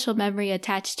very special memory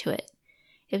attached to it.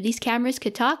 If these cameras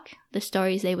could talk, the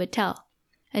stories they would tell.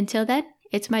 Until then,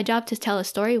 it's my job to tell a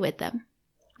story with them.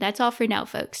 That's all for now,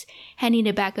 folks. Handing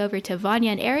it back over to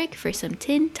Vanya and Eric for some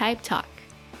tin type talk.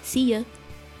 See ya!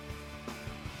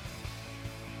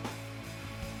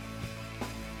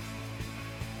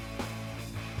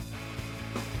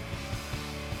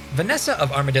 Vanessa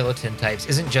of Armadillo Tintypes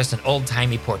isn't just an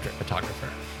old-timey portrait photographer.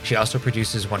 She also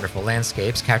produces wonderful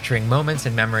landscapes, capturing moments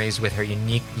and memories with her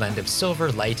unique blend of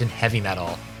silver, light, and heavy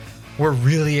metal. We're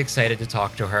really excited to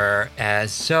talk to her,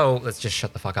 so let's just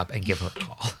shut the fuck up and give her a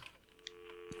call.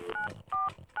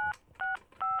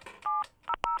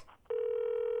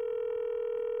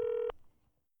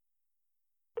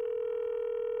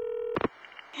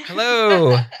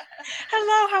 Hello.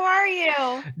 Hello, how are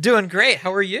you? Doing great.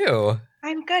 How are you?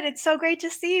 I'm good. It's so great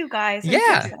to see you guys.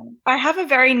 Yeah. I have a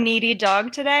very needy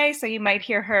dog today, so you might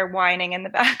hear her whining in the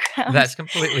background. That's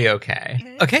completely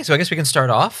okay. Okay, so I guess we can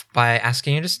start off by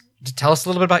asking you just to tell us a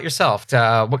little bit about yourself,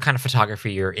 what kind of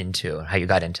photography you're into, how you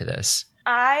got into this.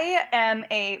 I am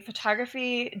a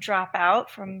photography dropout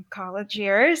from college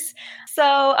years.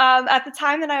 So at the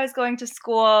time that I was going to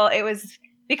school, it was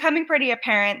becoming pretty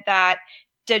apparent that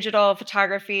digital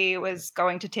photography was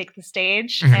going to take the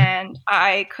stage, and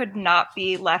I could not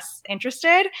be less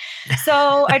interested.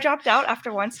 So I dropped out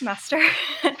after one semester,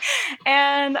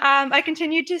 and I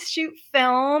continued to shoot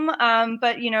film,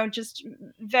 but just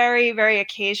very, very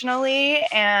occasionally.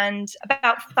 And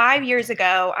about 5 years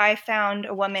ago, I found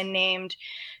a woman named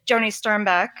Joni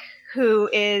Sternbeck, who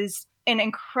is an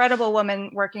incredible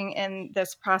woman working in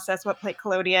this process, Wet Plate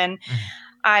Collodion.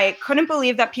 I couldn't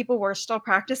believe that people were still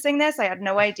practicing this. I had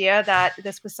no idea that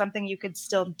this was something you could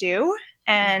still do.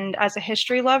 And as a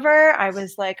history lover, I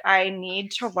was like, I need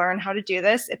to learn how to do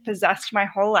this. It possessed my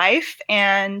whole life.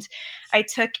 And I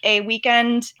took a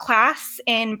weekend class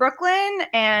in Brooklyn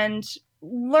and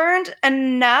learned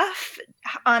enough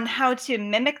on how to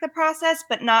mimic the process,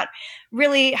 but not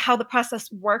really how the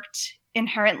process worked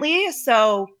inherently.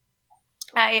 So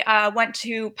I went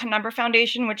to Penumbra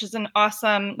Foundation, which is an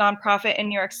awesome nonprofit in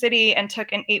New York City, and took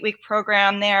an 8-week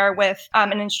program there with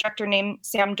an instructor named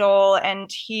Sam Dole. And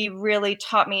he really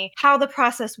taught me how the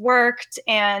process worked,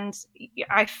 and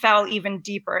I fell even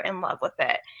deeper in love with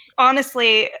it.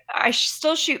 Honestly, I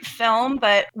still shoot film,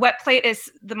 but wet plate is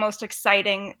the most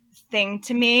exciting thing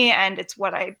to me, and it's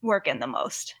what I work in the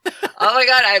most. Oh my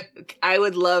god, I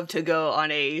would love to go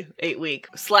on a 8-week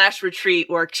 /retreat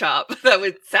workshop.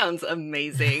 Sounds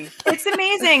amazing. It's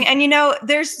amazing. And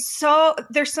there's so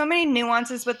many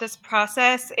nuances with this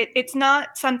process. It's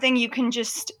not something you can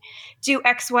just do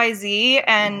XYZ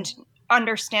and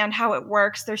understand how it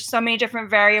works. There's so many different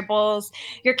variables.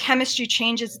 Your chemistry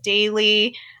changes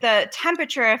daily. The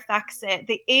temperature affects it.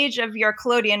 The age of your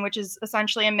collodion, which is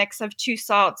essentially a mix of two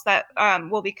salts that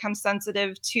will become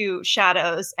sensitive to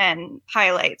shadows and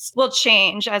highlights, will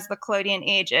change as the collodion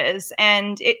ages.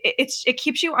 And it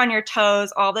keeps you on your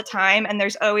toes all the time. And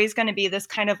there's always going to be this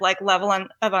kind of like level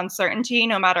of uncertainty,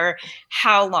 no matter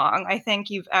how long I think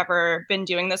you've ever been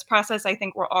doing this process. I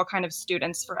think we're all kind of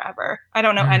students forever. I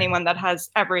don't know anyone that has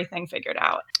everything figured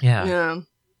out. Yeah.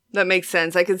 That makes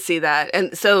sense. I can see that.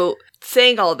 And so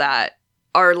saying all that,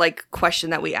 our like question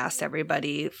that we asked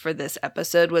everybody for this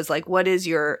episode was like, what is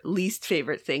your least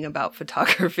favorite thing about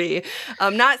photography?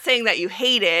 Not saying that you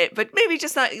hate it, but maybe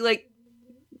just not like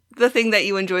the thing that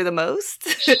you enjoy the most.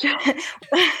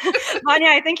 Vanya,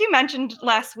 I think you mentioned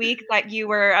last week that you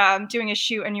were doing a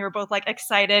shoot and you were both like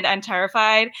excited and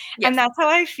terrified. Yes. And that's how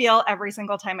I feel every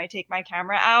single time I take my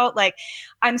camera out. Like,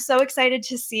 I'm so excited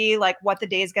to see like what the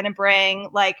day is going to bring.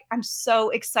 Like, I'm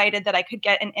so excited that I could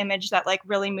get an image that like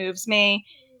really moves me.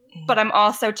 But I'm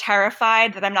also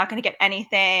terrified that I'm not going to get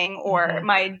anything, or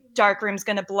my darkroom's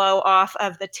going to blow off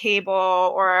of the table,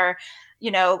 or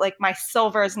like my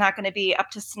silver is not going to be up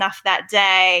to snuff that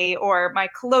day, or my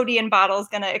collodion bottle is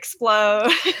going to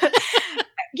explode.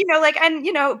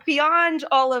 Beyond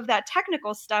all of that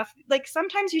technical stuff, like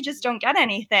sometimes you just don't get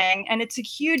anything. And it's a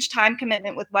huge time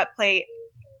commitment with wet plate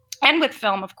and with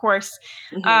film, of course.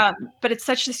 But it's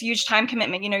such this huge time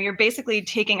commitment. You're basically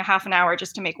taking a half an hour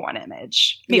just to make one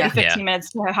image, maybe 15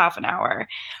 minutes to a half an hour,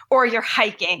 or you're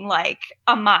hiking like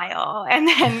a mile and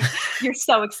then you're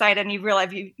so excited and you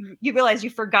realize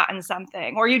you've forgotten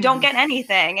something, or you don't get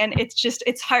anything. And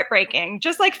it's heartbreaking,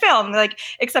 just like film, like,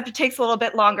 except it takes a little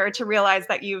bit longer to realize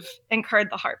that you've incurred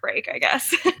the heartbreak, I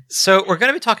guess. So we're going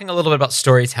to be talking a little bit about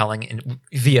storytelling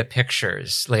via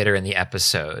pictures later in the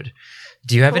episode.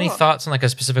 Do you have any thoughts on like a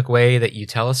specific way that you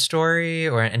tell a story,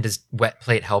 and does wet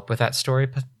plate help with that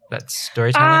storytelling?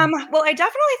 Well, I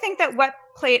definitely think that wet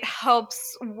plate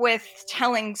helps with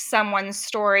telling someone's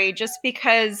story, just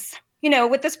because,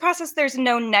 with this process, there's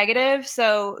no negative.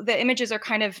 So the images are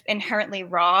kind of inherently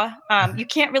raw. You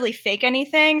can't really fake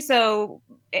anything. So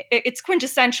it's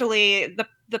quintessentially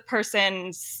the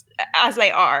person's as they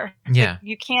are. Yeah.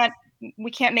 We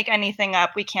can't make anything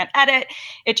up. We can't edit.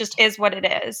 It just is what it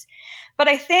is. But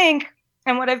I think,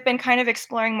 and what I've been kind of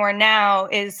exploring more now,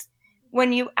 is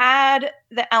when you add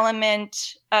the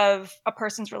element of a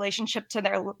person's relationship to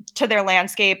their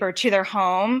landscape or to their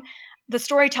home, the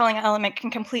storytelling element can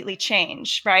completely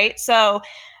change, right? So,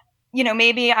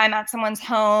 maybe I'm at someone's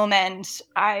home and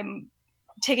I'm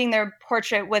taking their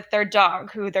portrait with their dog,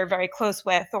 who they're very close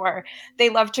with, or they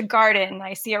love to garden.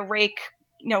 I see a rake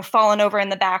fallen over in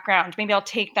the background. Maybe I'll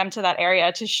take them to that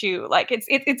area to shoot. Like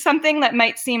it's something that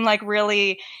might seem like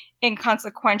really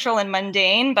inconsequential and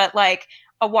mundane, but like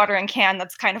a watering can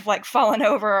that's kind of like fallen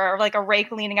over, or like a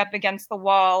rake leaning up against the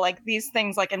wall. Like these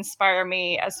things like inspire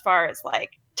me as far as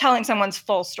like telling someone's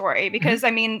full story, because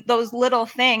I mean, those little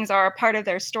things are a part of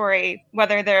their story,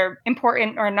 whether they're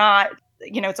important or not.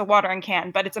 It's a watering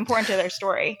can, but it's important to their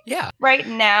story. Yeah. Right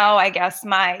now, I guess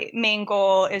my main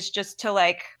goal is just to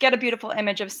like get a beautiful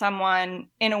image of someone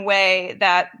in a way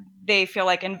that they feel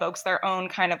like invokes their own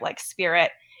kind of like spirit.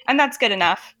 And that's good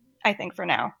enough, I think, for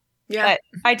now. Yeah. But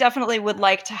I definitely would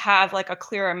like to have like a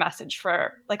clearer message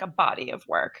for like a body of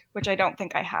work, which I don't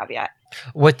think I have yet.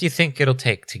 What do you think it'll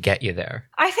take to get you there?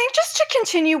 I think just to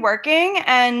continue working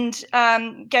and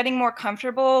getting more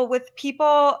comfortable with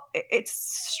people. It's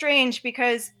strange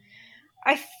because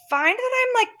I find that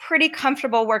I'm like pretty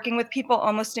comfortable working with people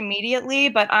almost immediately,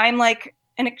 but I'm like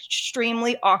an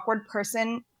extremely awkward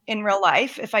person in real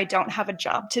life if I don't have a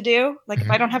job to do. Like if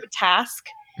I don't have a task,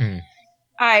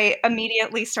 I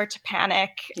immediately start to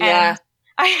panic. Yeah. And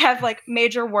I have like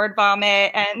major word vomit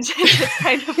and just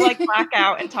kind of like black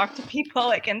out and talk to people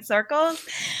like in circles.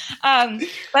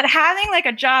 But having like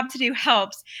a job to do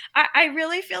helps. I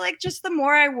really feel like just the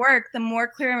more I work, the more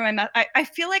clear I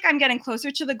feel like I'm getting closer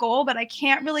to the goal, but I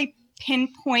can't really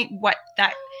pinpoint what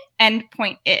that end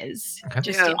point is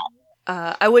just yet.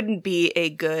 I wouldn't be a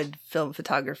good film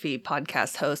photography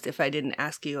podcast host if I didn't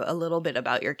ask you a little bit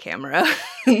about your camera.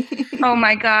 Oh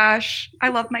my gosh. I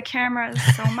love my cameras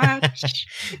so much.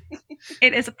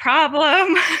 It is a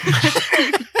problem.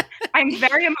 I'm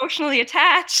very emotionally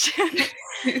attached.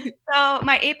 So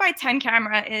my 8x10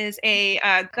 camera is a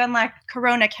Gunlac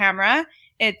Corona camera.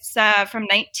 It's from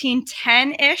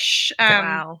 1910-ish.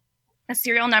 Wow. A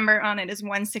serial number on it is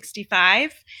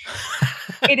 165.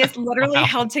 It is literally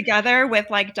held together with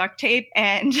like duct tape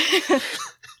and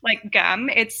like gum.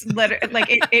 It's literally like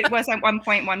it was at one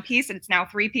point one piece and it's now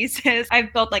three pieces.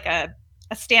 I've built like a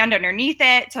a stand underneath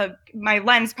it. So my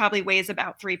lens probably weighs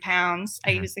about 3 pounds.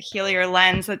 I use a Helier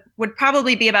lens that would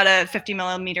probably be about a 50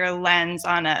 millimeter lens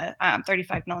on a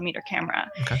 35 millimeter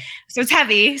camera. Okay. So it's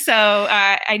heavy. So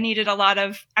I needed a lot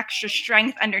of extra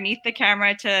strength underneath the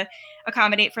camera to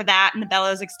accommodate for that and the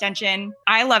bellows extension.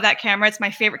 I love that camera. It's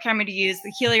my favorite camera to use.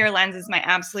 The Helier lens is my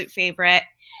absolute favorite.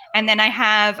 And then I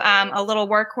have a little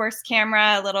workhorse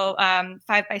camera, a little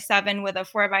 5x7 with a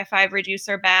 4x5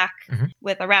 reducer back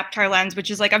with a Raptar lens,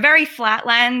 which is like a very flat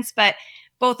lens, but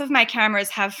both of my cameras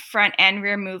have front and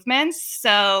rear movements,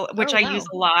 so which I use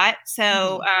a lot.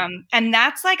 So and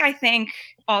that's like, I think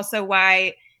also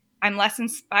why I'm less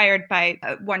inspired by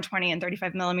 120 and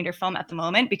 35 millimeter film at the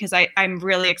moment, because I'm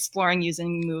really exploring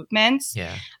using movements.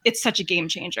 Yeah. It's such a game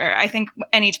changer. I think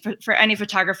for any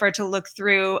photographer to look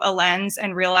through a lens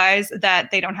and realize that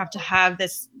they don't have to have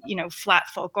this, flat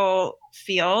focal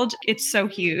field. It's so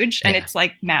huge and it's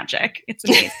like magic. It's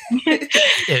amazing.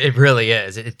 It really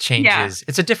is. It changes. Yeah.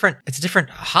 It's a different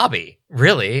hobby,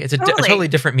 really. It's a totally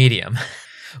different medium.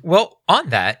 Well, on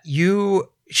that, you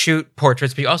shoot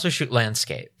portraits, but you also shoot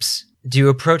landscapes. Do you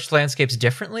approach landscapes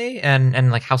differently,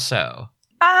 and like how so?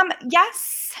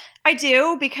 Yes, I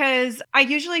do, because I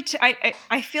usually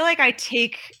I feel like I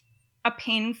take a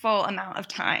painful amount of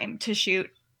time to shoot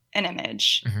an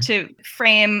image, to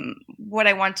frame what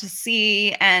I want to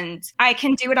see, and I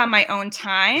can do it on my own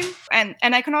time, and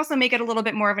I can also make it a little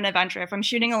bit more of an adventure. If I'm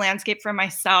shooting a landscape for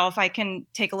myself, I can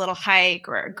take a little hike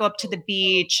or go up to the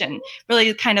beach and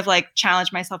really kind of like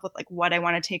challenge myself with like what I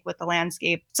want to take with the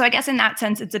landscape. So I guess in that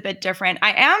sense, it's a bit different.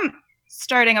 I am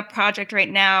starting a project right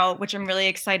now, which I'm really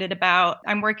excited about.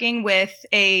 I'm working with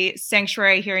a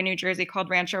sanctuary here in New Jersey called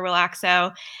Rancho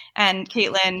Relaxo, and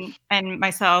Caitlin and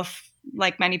myself,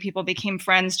 like many people, became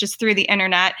friends just through the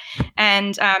internet.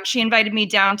 And she invited me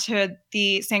down to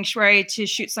the sanctuary to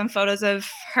shoot some photos of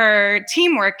her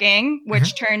team working,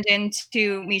 which turned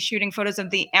into me shooting photos of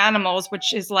the animals,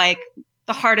 which is like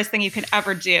the hardest thing you could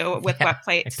ever do with wet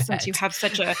plates, since you have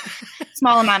such a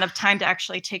small amount of time to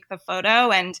actually take the photo.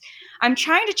 And I'm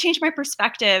trying to change my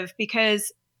perspective,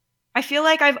 because I feel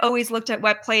like I've always looked at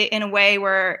wet plate in a way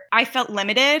where I felt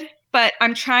limited. But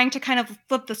I'm trying to kind of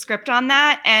flip the script on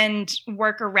that and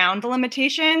work around the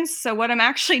limitations. So what I'm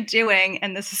actually doing,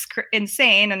 and this is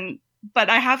insane, but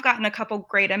I have gotten a couple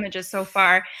great images so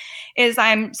far, is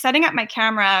I'm setting up my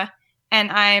camera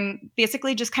and I'm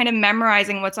basically just kind of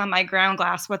memorizing what's on my ground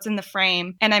glass, what's in the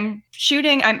frame. And I'm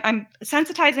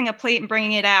sensitizing a plate and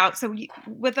bringing it out. So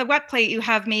with a wet plate, you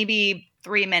have maybe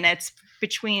 3 minutes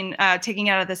between taking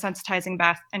it out of the sensitizing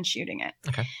bath and shooting it.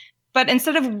 Okay. But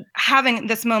instead of having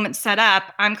this moment set up,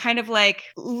 I'm kind of like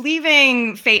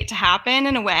leaving fate to happen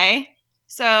in a way.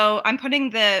 So I'm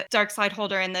putting the dark slide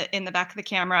holder in the back of the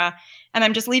camera, and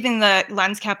I'm just leaving the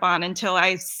lens cap on until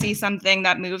I see something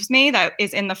that moves me, that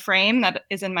is in the frame, that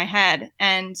is in my head.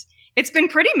 And it's been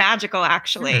pretty magical,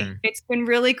 actually. It's been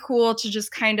really cool to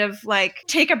just kind of like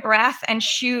take a breath and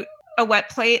shoot a wet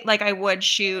plate like I would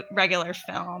shoot regular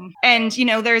film. And,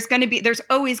 there's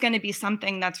always going to be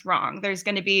something that's wrong. There's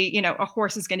going to be, a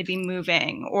horse is going to be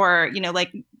moving, or,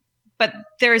 but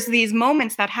there's these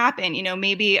moments that happen,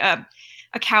 maybe a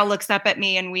cow looks up at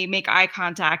me and we make eye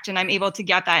contact, and I'm able to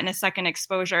get that in a second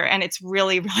exposure. And it's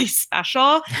really, really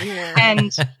special. Yeah.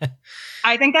 And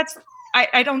I think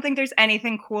I don't think there's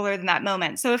anything cooler than that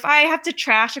moment. So if I have to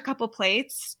trash a couple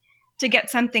plates to get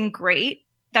something great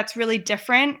that's really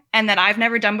different and that I've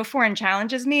never done before and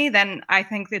challenges me, then I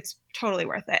think it's totally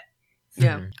worth it.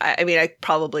 Yeah. I mean, I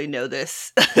probably know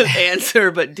this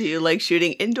answer, but do you like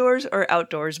shooting indoors or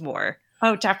outdoors more?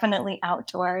 Oh, definitely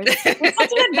outdoors. It's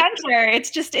such an adventure.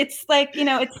 It's like,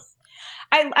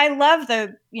 I love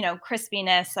the,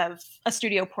 crispiness of a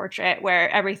studio portrait where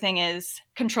everything is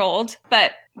controlled,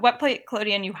 but wet plate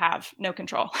collodion, you have no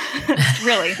control,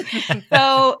 really.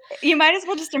 So you might as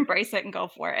well just embrace it and go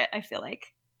for it, I feel like.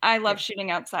 I love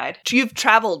shooting outside. You've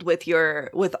traveled with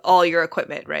all your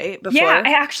equipment, right? Before? Yeah,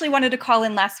 I actually wanted to call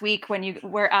in last week when you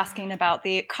were asking about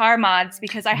the car mods,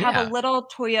 because I have a little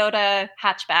Toyota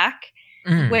hatchback,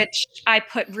 which I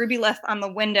put Rubylith on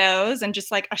the windows and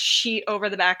just like a sheet over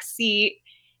the back seat.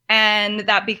 And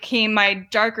that became my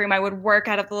darkroom. I would work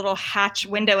out of the little hatch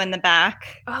window in the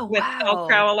back with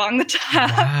Velcro along the top.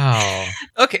 Wow.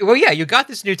 Okay, well, yeah, you got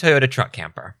this new Toyota truck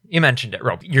camper. You mentioned it.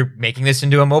 Rob, you're making this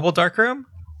into a mobile darkroom?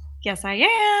 Yes, I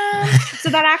am.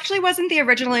 So that actually wasn't the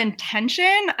original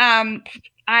intention.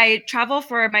 I travel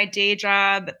for my day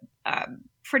job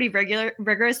pretty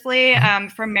rigorously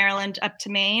from Maryland up to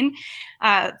Maine,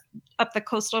 up the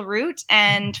coastal route.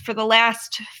 And for the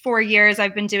last 4 years,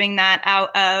 I've been doing that out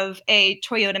of a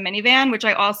Toyota minivan, which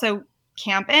I also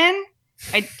camp in.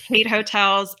 I hate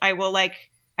hotels.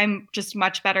 I'm just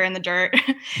much better in the dirt.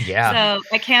 Yeah. So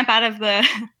I camp out of the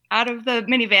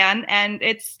minivan, and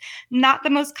it's not the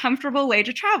most comfortable way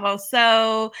to travel.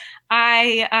 So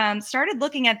I started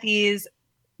looking at these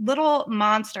little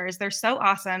monsters. They're so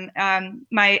awesome.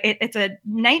 It's a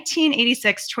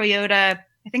 1986 Toyota.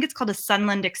 I think it's called a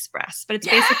Sunland Express, but it's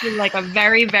basically like a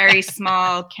very, very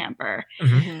small camper,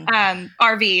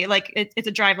 RV. Like it's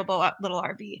a drivable little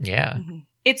RV. Yeah.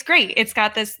 It's great. It's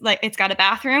got it's got a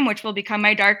bathroom, which will become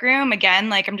my dark room. Again,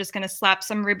 like I'm just going to slap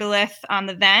some ribbolith on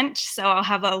the vent. So I'll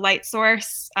have a light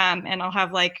source, and I'll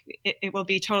have it will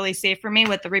be totally safe for me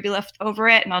with the ribbolith over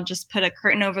it. And I'll just put a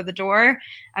curtain over the door.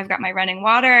 I've got my running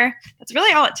water. That's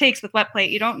really all it takes with wet plate.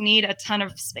 You don't need a ton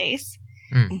of space.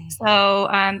 So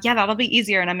that'll be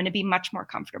easier, and I'm going to be much more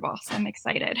comfortable. So I'm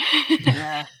excited.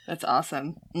 Yeah, that's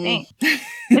awesome. Thanks.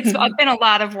 It's been a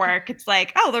lot of work. It's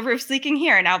like, oh, the roof's leaking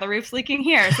here. Now the roof's leaking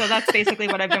here. So that's basically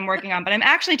what I've been working on. But I'm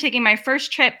actually taking my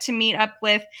first trip to meet up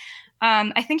with,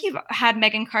 I think you've had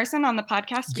Megan Carson on the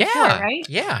podcast before, right?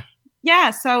 Yeah.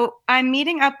 Yeah, so I'm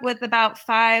meeting up with about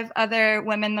 5 other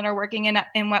women that are working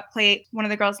in wet plate. One of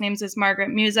the girls' names is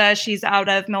Margaret Musa. She's out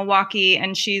of Milwaukee,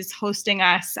 and she's hosting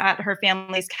us at her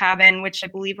family's cabin, which I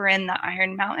believe are in the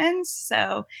Iron Mountains.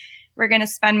 So we're going to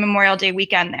spend Memorial Day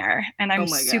weekend there, and I'm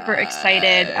super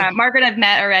excited. Margaret I've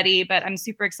met already, but I'm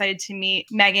super excited to meet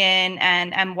Megan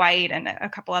and M. White and a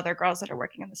couple other girls that are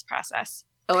working in this process.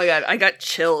 Oh my God, I got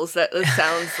chills. That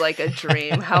sounds like a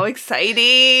dream. How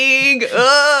exciting.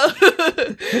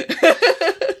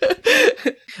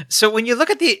 So when you look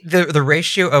at the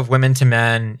ratio of women to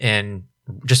men in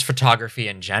just photography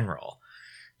in general,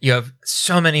 you have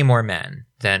so many more men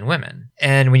than women.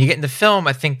 And when you get into film,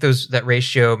 I think that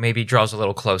ratio maybe draws a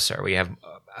little closer. We have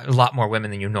a lot more women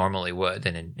than you normally would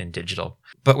than in digital.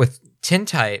 But with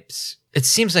tintypes, it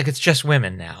seems like it's just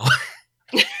women now.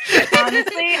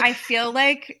 Honestly, I feel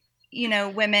like,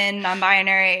 women,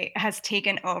 non-binary has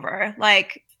taken over.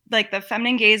 Like the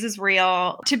feminine gaze is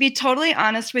real. To be totally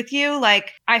honest with you,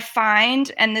 I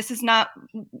find, and this is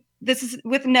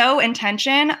with no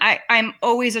intention, I'm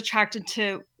always attracted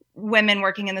to women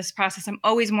working in this process. I'm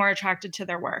always more attracted to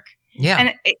their work. Yeah.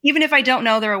 And even if I don't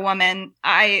know they're a woman,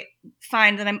 I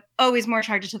find that I'm always more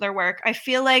attracted to their work. I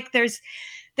feel like there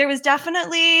was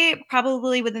definitely,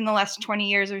 probably within the last 20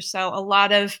 years or so, a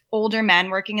lot of older men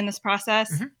working in this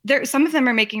process. Some of them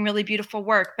are making really beautiful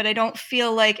work, but I don't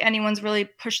feel like anyone's really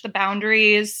pushed the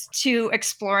boundaries to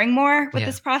exploring more with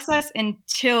this process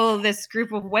until this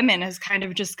group of women has kind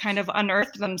of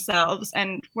unearthed themselves.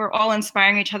 And we're all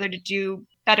inspiring each other to do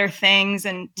better things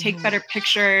and take better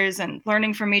pictures and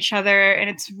learning from each other. And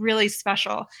it's really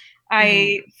special.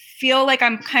 I feel like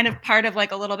I'm kind of part of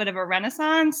a little bit of a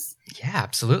renaissance. Yeah,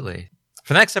 absolutely.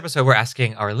 For the next episode, we're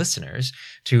asking our listeners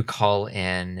to call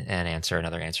in and answer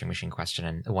another answering machine question.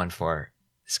 And the one for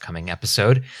this coming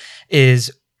episode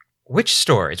is, what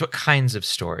kinds of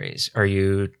stories are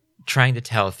you trying to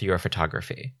tell through your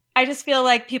photography? I just feel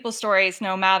like people's stories,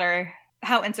 no matter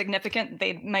how insignificant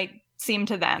they might seem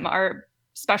to them, are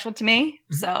special to me.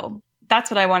 So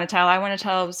that's what I want to tell. I want to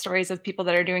tell stories of people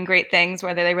that are doing great things,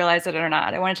 whether they realize it or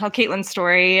not. I want to tell Caitlin's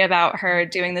story about her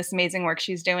doing this amazing work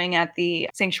she's doing at the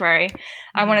sanctuary.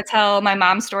 I want to tell my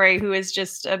mom's story, who is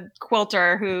just a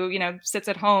quilter who, sits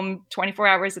at home 24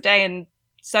 hours a day and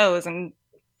sews and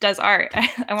does art.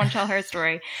 I want to tell her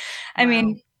story. I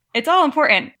mean, it's all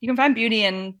important. You can find beauty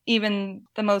in even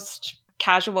the most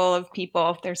casual of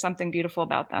people. There's something beautiful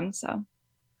about them. So,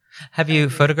 have you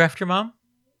photographed your mom?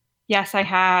 Yes, I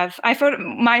have.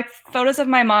 My photos of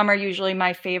my mom are usually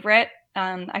my favorite.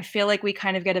 I feel like we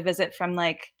kind of get a visit from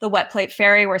the wet plate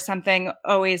fairy where something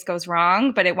always goes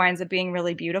wrong, but it winds up being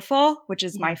really beautiful, which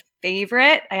is my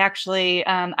favorite. I actually,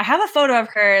 I have a photo of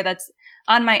her that's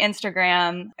on my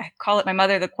Instagram. I call it my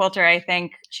mother, the quilter, I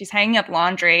think. She's hanging up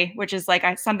laundry, which is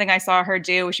something I saw her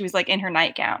do. She was in her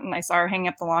nightgown, and I saw her hanging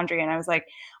up the laundry, and I was like,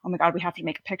 oh my God, we have to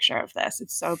make a picture of this.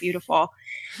 It's so beautiful.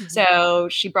 So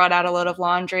she brought out a load of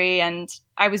laundry, and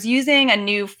I was using a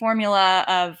new formula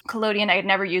of collodion I had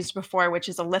never used before, which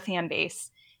is a lithium base.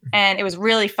 And it was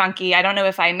really funky. I don't know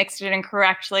if I mixed it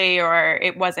incorrectly or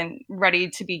it wasn't ready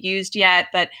to be used yet,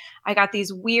 but I got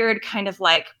these weird kind of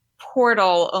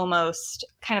portal almost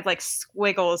kind of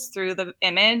squiggles through the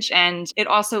image, and it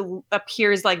also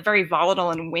appears very volatile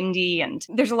and windy, and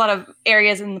there's a lot of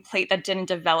areas in the plate that didn't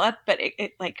develop, but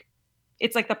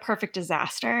it's the perfect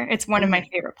disaster. It's one of my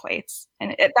favorite plates,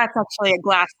 and that's actually a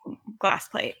glass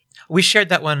plate. We shared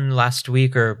that one last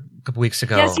week or a couple weeks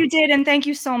ago. Yes, you did, and thank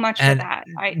you so much for that.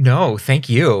 No, thank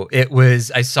you.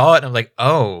 I saw it and I'm like,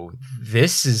 oh,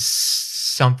 this is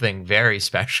something very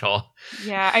special.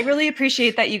 Yeah, I really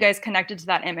appreciate that you guys connected to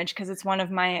that image because it's one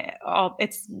of my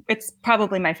it's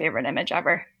probably my favorite image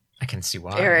ever. I can see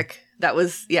why. Eric, that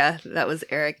was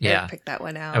Eric. Yeah. Eric picked that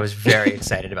one out. I was very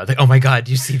excited about that. Oh my God,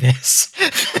 do you see this?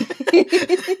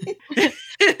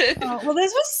 Well,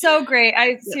 this was so great.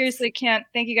 I seriously can't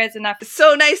thank you guys enough.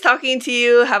 So nice talking to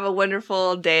you. Have a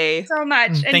wonderful day. So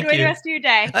much. Thank Enjoy you. the rest of your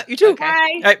day. You too.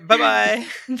 Bye. All right, bye-bye.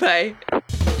 Bye.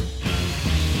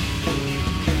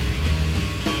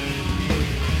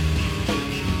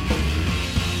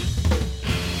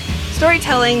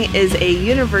 Storytelling is a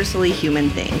universally human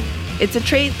thing. It's a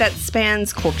trait that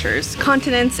spans cultures,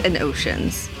 continents, and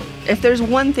oceans. If there's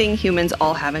one thing humans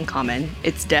all have in common,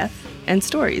 it's death and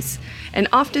stories, and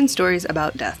often stories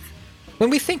about death. When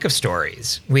we think of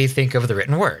stories, we think of the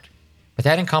written word. But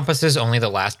that encompasses only the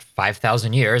last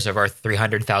 5,000 years of our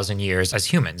 300,000 years as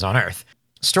humans on Earth.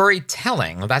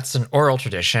 Storytelling, that's an oral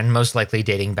tradition, most likely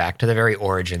dating back to the very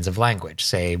origins of language,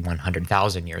 say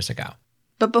 100,000 years ago.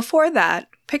 But before that,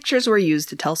 pictures were used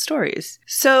to tell stories.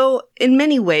 So, in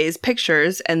many ways,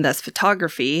 pictures, and thus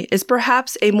photography, is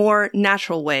perhaps a more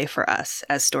natural way for us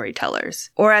as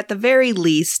storytellers. Or at the very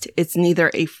least, it's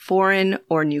neither a foreign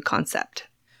or new concept.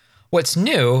 What's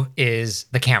new is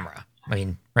the camera. I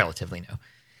mean, relatively new.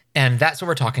 And that's what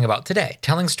we're talking about today,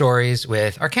 telling stories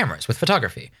with our cameras, with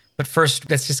photography. But first,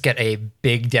 let's just get a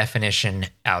big definition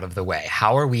out of the way.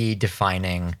 How are we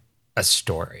defining a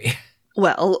story?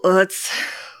 Well, let's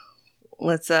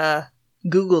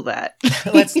Google that.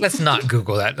 let's not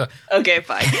Google that. Okay,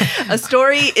 fine. A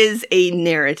story is a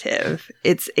narrative.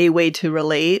 It's a way to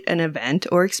relate an event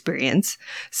or experience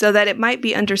so that it might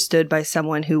be understood by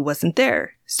someone who wasn't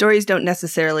there. Stories don't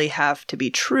necessarily have to be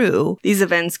true. These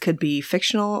events could be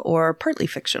fictional or partly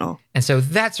fictional. And so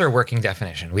that's our working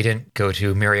definition. We didn't go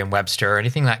to Merriam-Webster or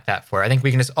anything like that for it. I think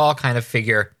we can just all kind of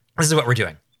figure, this is what we're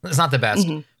doing. It's not the best,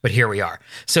 but here we are.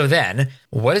 So then,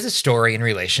 what is a story in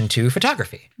relation to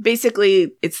photography?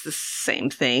 Basically, it's the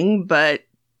same thing, but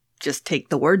just take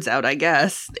the words out, I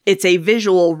guess. It's a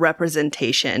visual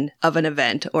representation of an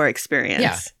event or experience.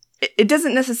 Yeah. It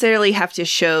doesn't necessarily have to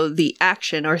show the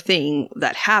action or thing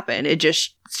that happened. It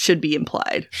just should be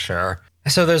implied. Sure.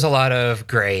 So there's a lot of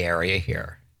gray area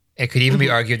here. It could even be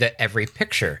argued that every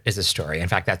picture is a story. In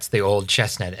fact, that's the old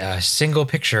chestnut. A single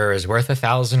picture is worth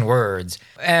 1,000 words.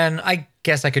 And I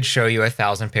guess I could show you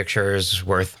 1,000 pictures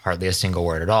worth hardly a single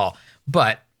word at all.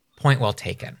 But point well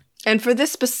taken. And for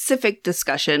this specific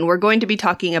discussion, we're going to be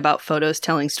talking about photos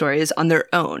telling stories on their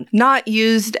own, not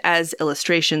used as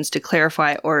illustrations to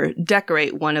clarify or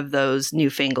decorate one of those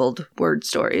newfangled word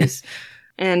stories.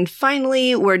 And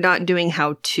finally, we're not doing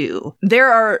how-to.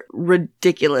 There are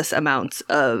ridiculous amounts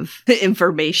of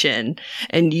information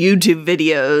and YouTube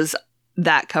videos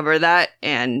that cover that,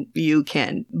 and you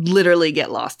can literally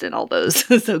get lost in all those.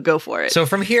 So go for it. So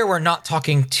from here, we're not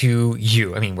talking to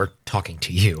you. I mean, we're talking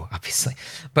to you, obviously,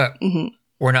 but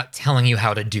we're not telling you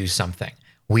how to do something.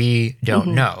 We don't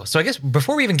know. So I guess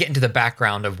before we even get into the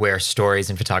background of where stories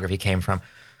and photography came from,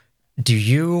 do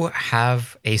you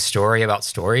have a story about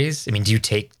stories? I mean, do you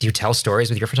tell stories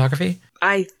with your photography?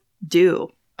 I do.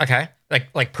 Okay.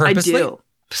 Like purposely? I do.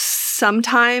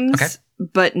 Sometimes,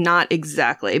 but not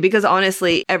exactly. Because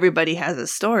honestly, everybody has a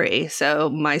story. So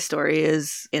my story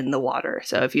is in the water.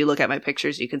 So if you look at my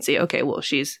pictures, you can see, okay, well,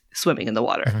 she's swimming in the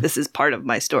water. This is part of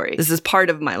my story. This is part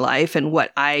of my life and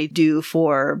what I do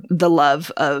for the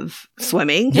love of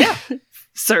swimming. Yeah.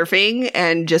 Surfing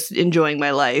and just enjoying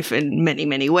my life in many,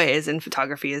 many ways. And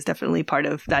photography is definitely part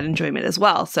of that enjoyment as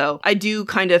well. So I do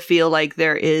kind of feel like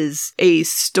there is a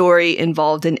story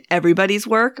involved in everybody's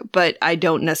work, but I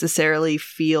don't necessarily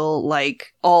feel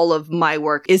like all of my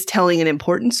work is telling an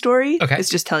important story. Okay. It's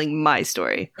just telling my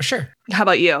story. Sure. How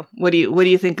about you? What do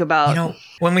you think about? You know,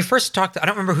 when we first talked, I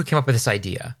don't remember who came up with this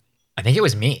idea. I think it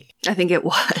was me. I think it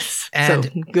was. And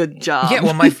so good job. Yeah,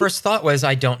 well, my first thought was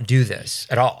I don't do this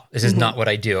at all. This is not what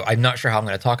I do. I'm not sure how I'm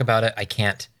going to talk about it. I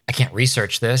can't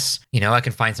research this. You know, I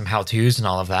can find some how-tos and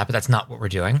all of that, but that's not what we're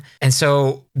doing. And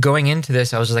so going into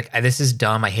this, I was just like, this is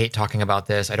dumb. I hate talking about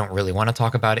this. I don't really want to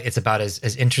talk about it. It's about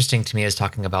as interesting to me as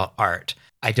talking about art.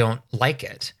 I don't like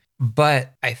it.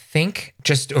 But I think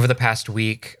just over the past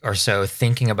week or so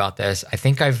thinking about this, I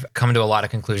think I've come to a lot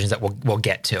of conclusions that we'll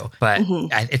get to. But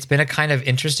it's been a kind of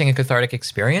interesting and cathartic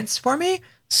experience for me.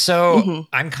 So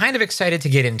I'm kind of excited to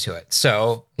get into it.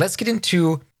 So let's get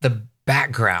into the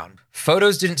background.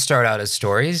 Photos didn't start out as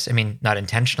stories. I mean, not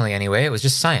intentionally anyway. It was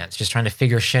just science, just trying to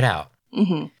figure shit out.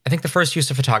 I think the first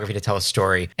use of photography to tell a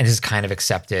story, and this is kind of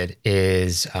accepted,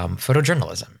 is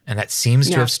photojournalism. And that seems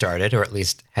to have started, or at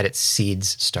least had its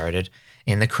seeds started,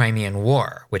 in the Crimean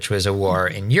War, which was a war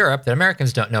in Europe that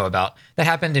Americans don't know about that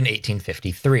happened in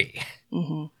 1853.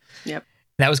 Yep.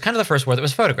 That was kind of the first war that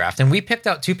was photographed. And we picked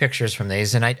out 2 pictures from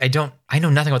these. And I know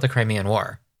nothing about the Crimean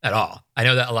War at all. I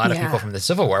know that a lot of people from the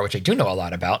Civil War, which I do know a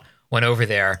lot about, went over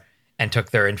there and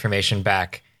took their information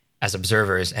back as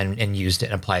observers and used it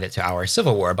and applied it to our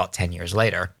Civil War about 10 years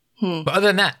later. But other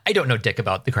than that, I don't know dick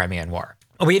about the Crimean War.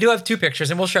 We do have 2 pictures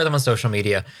and we'll share them on social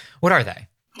media. What are they?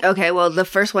 Okay, well, the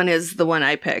first one is the one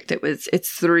I picked. It's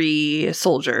 3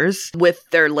 soldiers with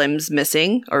their limbs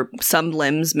missing, or some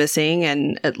limbs missing,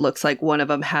 and it looks like one of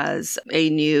them has a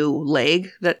new leg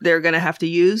that they're going to have to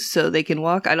use so they can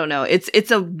walk. I don't know. It's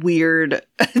a weird,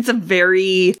 it's a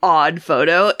very odd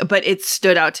photo, but it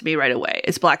stood out to me right away.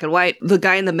 It's black and white. The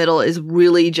guy in the middle is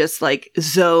really just like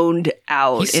zoned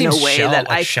out in a way that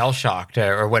I shell-shocked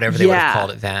or whatever they would have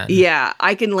called it then. Yeah,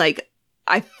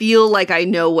 I feel like I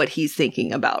know what he's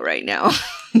thinking about right now.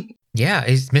 Yeah,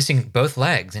 he's missing both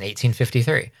legs in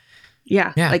 1853.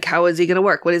 Yeah. Like, how is he going to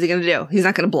work? What is he going to do? He's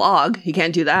not going to blog. He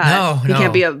can't do that. No. He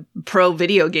can't be a pro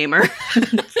video gamer.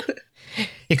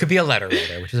 He could be a letter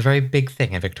writer, which is a very big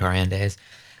thing in Victorian days.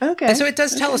 Okay. And so it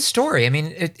does tell a story. I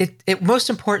mean, it most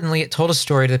importantly, it told a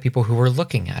story to the people who were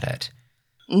looking at it.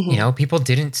 You know, people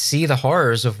didn't see the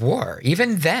horrors of war.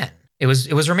 Even then, it was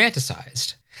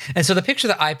romanticized. And so the picture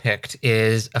that I picked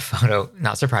is a photo,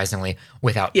 not surprisingly,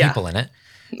 without people in it.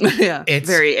 Yeah, it's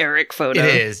very Eric photo.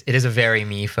 It is. It is a very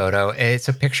me photo. It's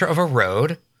a picture of a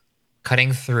road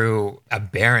cutting through a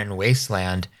barren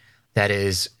wasteland that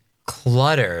is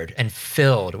cluttered and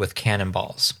filled with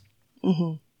cannonballs,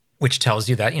 which tells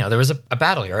you that, you know, there was a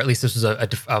battle here. Or at least this was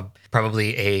a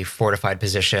probably a fortified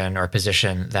position or a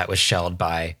position that was shelled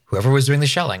by whoever was doing the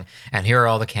shelling. And here are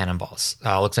all the cannonballs.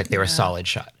 Looks like they were solid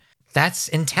shot. That's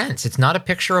intense. It's not a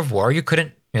picture of war. You couldn't,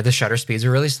 you know, the shutter speeds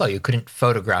are really slow. You couldn't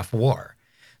photograph war.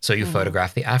 So you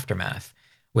photograph the aftermath,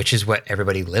 which is what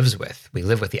everybody lives with. We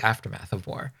live with the aftermath of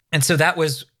war. And so that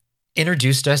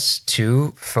introduced us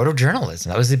to photojournalism.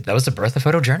 That was the birth of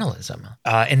photojournalism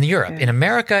in Europe. In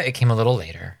America, it came a little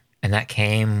later. And that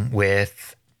came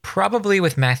probably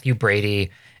with Matthew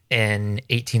Brady in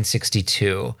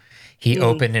 1862. He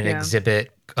opened an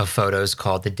exhibit of photos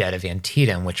called The Dead of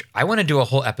Antietam, which I want to do a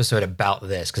whole episode about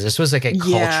this because this was like a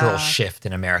cultural shift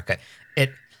in America.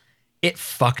 It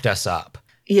fucked us up.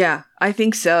 Yeah, I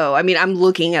think so. I mean, I'm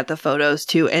looking at the photos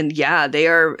too, and yeah, they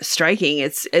are striking.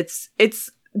 It's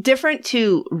different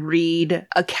to read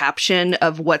a caption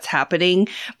of what's happening,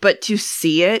 but to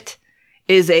see it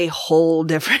is a whole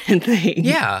different thing.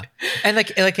 Yeah. And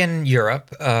like in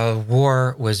Europe,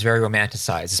 war was very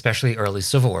romanticized, especially early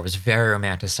Civil War was very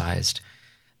romanticized.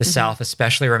 The South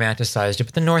especially romanticized it,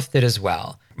 but the North did as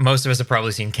well. Most of us have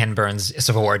probably seen Ken Burns'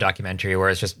 Civil War documentary where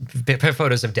it's just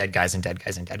photos of dead guys and dead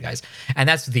guys and dead guys. And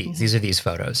that's these are these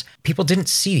photos. People didn't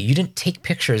see, you didn't take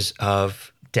pictures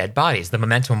of dead bodies. The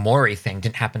memento mori thing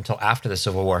didn't happen until after the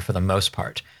Civil War for the most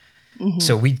part.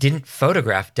 So we didn't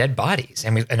photograph dead bodies,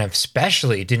 and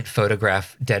especially didn't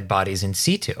photograph dead bodies in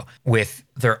situ with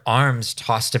their arms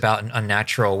tossed about in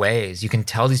unnatural ways. You can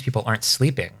tell these people aren't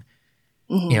sleeping.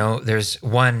 You know, there's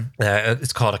one,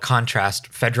 it's called a contrast,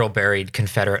 Federal buried,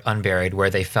 Confederate unburied, where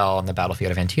they fell on the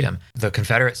battlefield of Antietam. The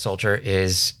Confederate soldier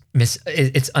it's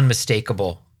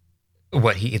unmistakable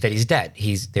that he's dead.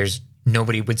 There's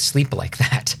nobody would sleep like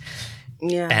that.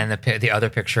 Yeah. And the other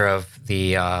picture of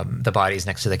the bodies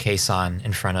next to the caisson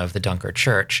in front of the Dunker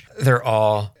Church, they're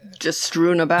all just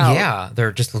strewn about. Yeah,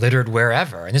 they're just littered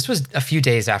wherever. And this was a few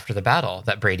days after the battle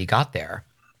that Brady got there.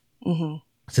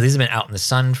 So these have been out in the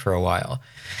sun for a while.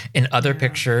 In other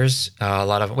pictures,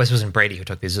 this wasn't Brady who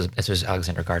took these. This was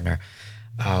Alexander Gardner.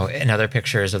 In other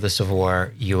pictures of the Civil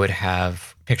War, you would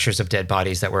have pictures of dead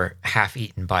bodies that were half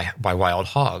eaten by wild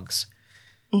hogs.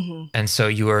 And so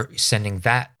you were sending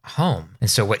that home. And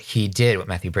so what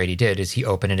Matthew Brady did is he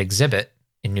opened an exhibit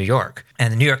in New York.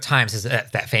 And the New York Times has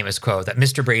that famous quote that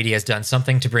Mr. Brady has done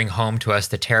something to bring home to us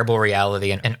the terrible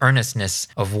reality and earnestness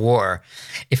of war.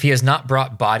 If he has not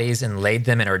brought bodies and laid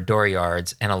them in our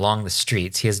dooryards and along the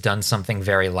streets, he has done something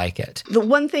very like it. The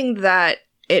one thing that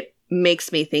it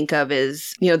makes me think of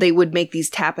is, you know, they would make these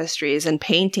tapestries and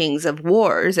paintings of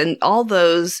wars, and all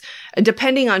those,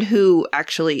 depending on who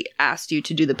actually asked you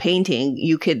to do the painting,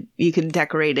 you could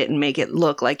decorate it and make it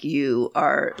look like you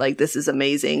are like, this is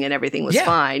amazing and everything was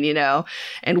fine, you know,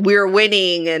 and we're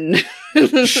winning and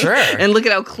sure. And look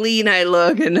at how clean I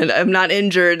look and I'm not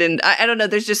injured. And I don't know,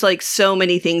 there's just like so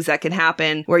many things that can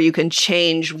happen where you can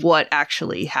change what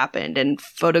actually happened. And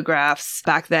photographs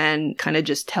back then kind of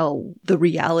just tell the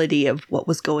reality of what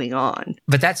was going on.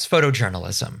 But that's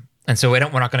photojournalism. And so we're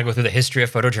not going to go through the history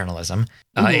of photojournalism.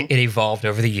 It evolved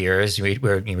over the years. We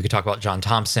could talk about John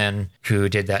Thompson, who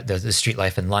did the Street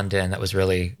Life in London. That was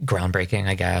really groundbreaking,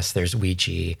 I guess. There's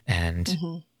Ouija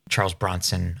and Charles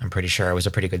Bronson, I'm pretty sure, was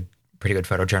a pretty good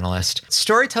photojournalist.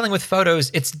 Storytelling with photos,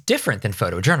 it's different than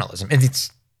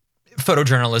photojournalism.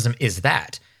 Photojournalism is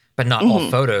that, but not all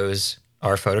photos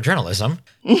are photojournalism.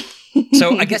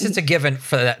 So I guess it's a given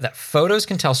for that photos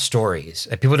can tell stories.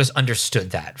 People just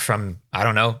understood that from, I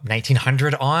don't know,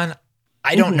 1900 on.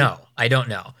 I don't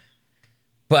know.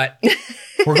 But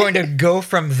we're going to go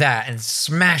from that and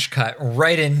smash cut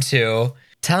right into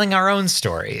telling our own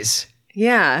stories.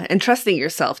 Yeah, and trusting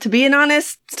yourself to be an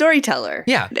honest storyteller.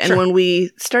 Yeah, and when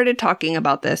we started talking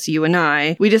about this, you and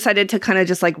I, we decided to kind of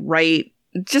just like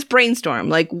brainstorm,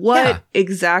 like what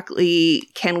exactly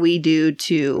can we do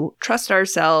to trust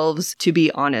ourselves to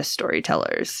be honest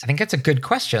storytellers? I think that's a good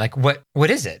question. Like what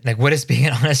is it? Like what does being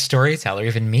an honest storyteller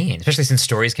even mean? Especially since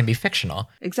stories can be fictional.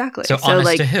 Exactly. So honest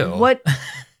like, to who? What?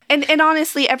 And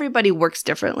honestly, everybody works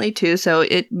differently too. So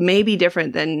it may be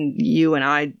different than you and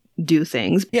I do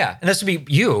things. Yeah. And this would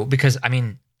be you because I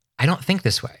don't think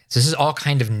this way. So this is all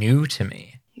kind of new to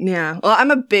me. Yeah. Well,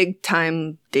 I'm a big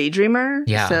time daydreamer.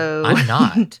 Yeah. So I'm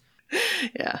not.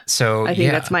 Yeah. So I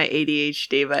think that's my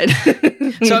ADHD, but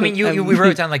so we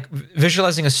wrote down like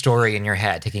visualizing a story in your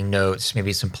head, taking notes,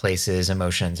 maybe some places,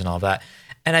 emotions, and all that.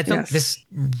 And I think this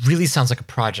really sounds like a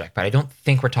project, but I don't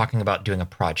think we're talking about doing a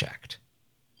project.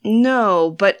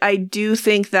 No, but I do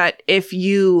think that if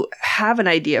you have an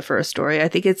idea for a story, I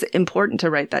think it's important to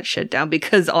write that shit down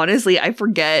because honestly, I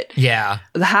forget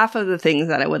half of the things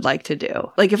that I would like to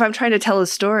do. Like if I'm trying to tell a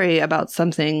story about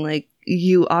something, like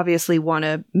you obviously want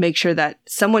to make sure that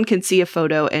someone can see a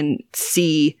photo and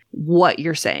see what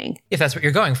you're saying. If that's what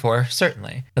you're going for,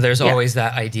 certainly. There's always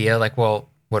that idea like,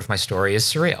 well, what if my story is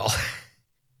surreal?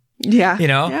 Yeah. You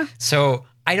know? Yeah. So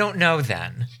I don't know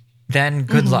then. Then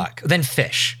good luck. Then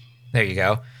fish. There you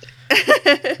go.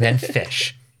 Then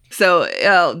fish. So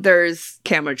there's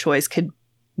camera choice could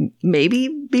maybe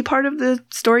be part of the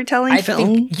storytelling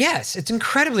film. Think, yes, it's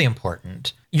incredibly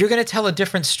important. You're going to tell a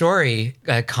different story,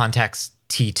 context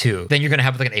T2, than you're going to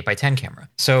have with like an 8x10 camera.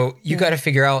 So you got to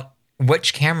figure out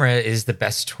which camera is the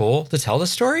best tool to tell the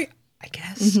story, I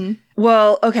guess.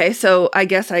 Well, okay. So I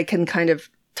guess I can kind of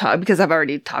talk because I've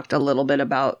already talked a little bit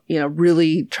about,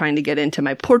 really trying to get into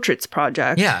my portraits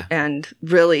project and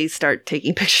really start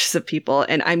taking pictures of people.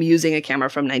 And I'm using a camera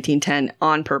from 1910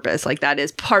 on purpose. Like that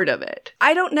is part of it.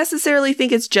 I don't necessarily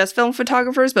think it's just film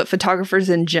photographers, but photographers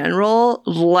in general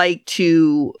like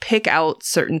to pick out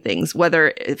certain things,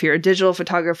 whether if you're a digital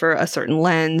photographer, a certain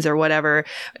lens or whatever,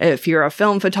 if you're a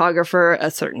film photographer, a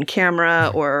certain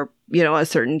camera or a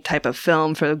certain type of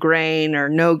film for the grain or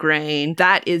no grain.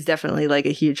 That is definitely like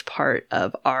a huge part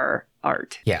of our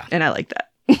art. Yeah. And I like that.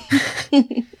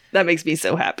 That makes me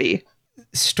so happy.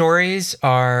 Stories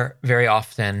are very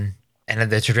often, and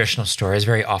the traditional story is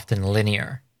very often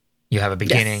linear. You have a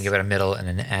beginning, you have a middle, and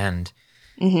an end.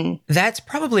 That's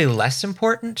probably less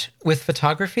important with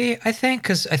photography, I think,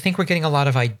 because I think we're getting a lot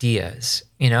of ideas.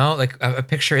 Like a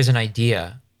picture is an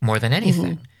idea more than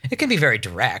anything. It can be very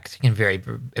direct. It can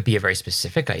be a very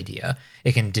specific idea.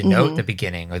 It can denote the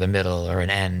beginning or the middle or an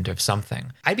end of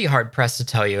something. I'd be hard pressed to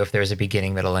tell you if there's a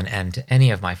beginning, middle, and end to any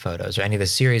of my photos or any of the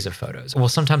series of photos. Well,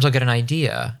 sometimes I'll get an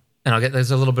idea and there's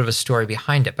a little bit of a story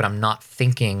behind it, but I'm not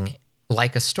thinking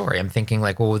like a story. I'm thinking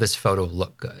like, well, will this photo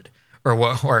look good? Or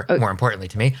more importantly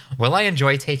to me, will I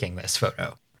enjoy taking this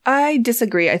photo? I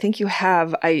disagree. I think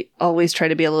I always try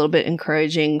to be a little bit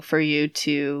encouraging for you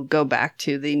to go back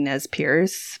to the Nez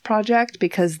Perce project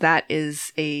because that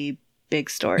is a big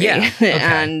story. Yeah. Okay.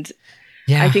 And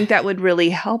I think that would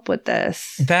really help with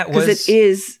this. Because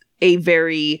you're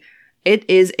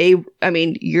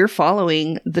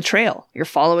following the trail. You're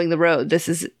following the road. This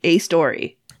is a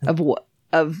story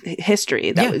of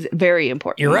history that was very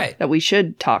important. You're right. That we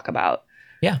should talk about.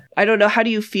 Yeah. I don't know. How do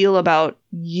you feel about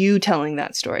you telling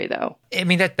that story, though? I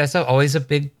mean, that's always a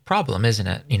big problem, isn't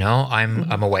it?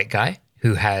 I'm a white guy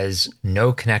who has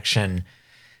no connection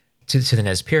to the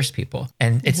Nez Perce people.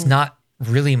 And it's not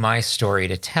really my story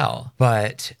to tell.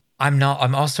 But I'm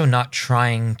also not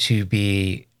trying to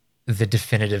be the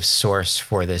definitive source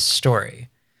for this story.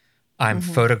 I'm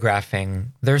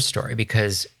photographing their story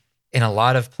because in a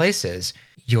lot of places,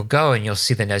 you'll go and you'll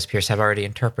see the Nez Perce have already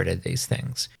interpreted these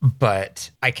things.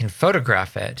 But I can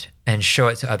photograph it and show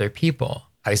it to other people.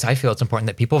 At least I feel it's important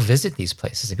that people visit these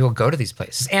places, that people go to these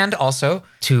places, and also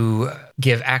to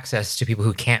give access to people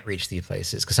who can't reach these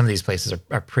places, because some of these places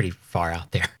are pretty far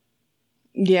out there.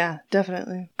 Yeah,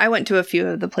 definitely. I went to a few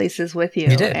of the places with you.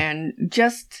 You did. And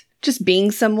just just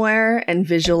being somewhere and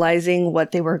visualizing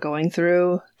what they were going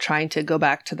through, trying to go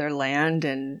back to their land.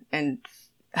 And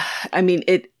I mean,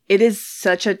 it is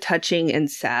such a touching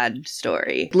and sad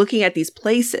story. Looking at these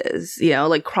places, you know,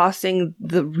 like crossing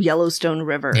the Yellowstone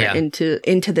River into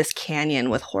this canyon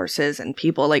with horses and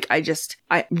people. Like,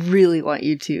 I really want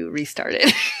you to restart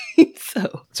it.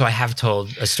 So I have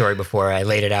told a story before. I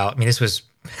laid it out. I mean, this was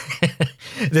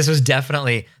this was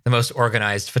definitely the most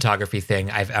organized photography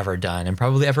thing I've ever done and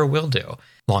probably ever will do.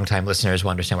 Longtime listeners will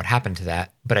understand what happened to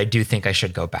that, but I do think I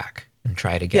should go back and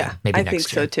try it again. Yeah, maybe I next think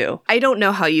so year. too. I don't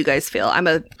know how you guys feel. I'm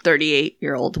a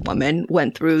 38-year-old woman,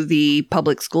 went through the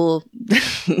public school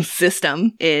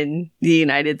system in the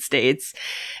United States,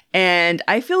 and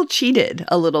I feel cheated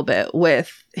a little bit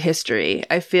with history.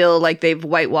 I feel like they've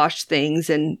whitewashed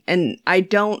things, and I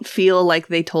don't feel like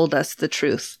they told us the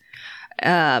truth.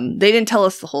 They didn't tell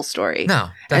us the whole story. No,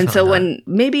 and so not. when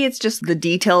maybe it's just the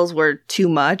details were too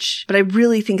much, but I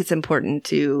really think it's important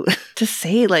to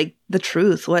say like the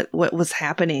truth, what was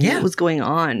happening, what was going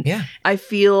on. Yeah. I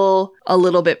feel a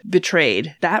little bit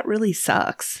betrayed. That really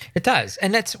sucks. It does.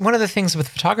 And that's one of the things with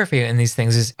photography and these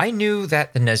things is I knew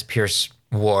that the Nez Perce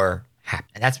War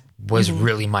happened. That was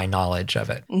really my knowledge of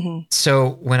it.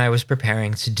 So when I was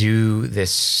preparing to do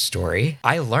this story,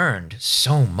 I learned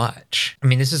so much. I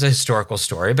mean, this is a historical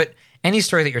story, but any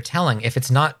story that you're telling, if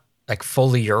it's not like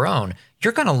fully your own,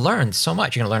 you're going to learn so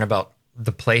much. You're going to learn about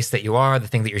the place that you are, the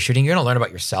thing that you're shooting. You're going to learn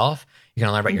about yourself. You're going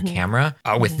to learn about your camera.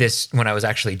 With this, when I was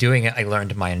actually doing it, I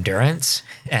learned my endurance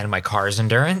and my car's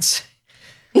endurance.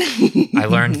 I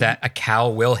learned that a cow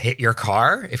will hit your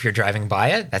car if you're driving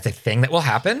by it. That's a thing that will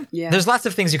happen. Yeah. There's lots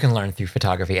of things you can learn through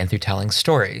photography and through telling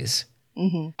stories.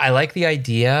 I like the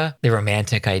idea, the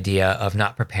romantic idea of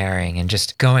not preparing and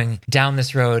just going down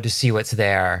this road to see what's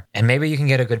there. And maybe you can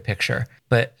get a good picture.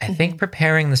 But I think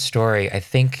preparing the story, I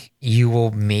think you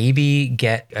will maybe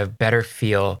get a better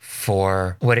feel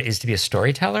for what it is to be a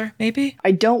storyteller, maybe?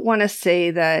 I don't want to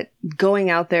say that going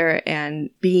out there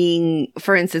and being,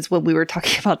 for instance, when we were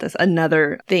talking about this,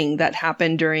 another thing that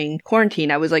happened during quarantine,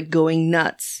 I was like going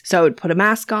nuts. So I would put a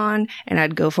mask on and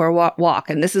I'd go for a walk.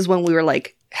 And this is when we were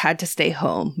like, had to stay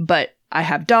home, but I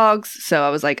have dogs. So I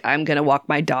was like, I'm going to walk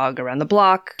my dog around the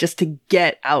block just to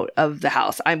get out of the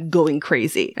house. I'm going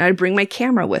crazy. And I'd bring my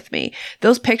camera with me.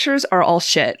 Those pictures are all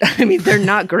shit. I mean, they're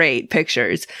not great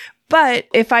pictures. But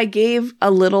if I gave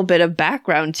a little bit of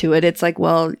background to it, it's like,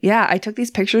 well, yeah, I took these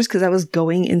pictures because I was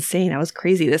going insane. I was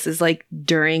crazy. This is like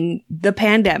during the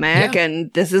pandemic,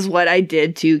 and this is what I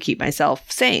did to keep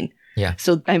myself sane. Yeah.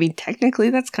 So, I mean, technically,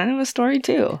 that's kind of a story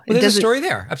too. Well, there's a story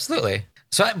there. Absolutely.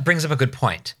 So that brings up a good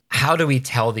point. How do we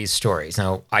tell these stories?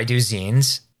 Now, I do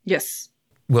zines. Yes.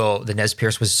 Well, the Nez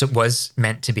Perce was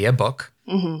meant to be a book.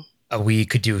 We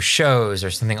could do shows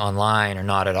or something online or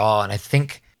not at all. And I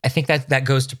think that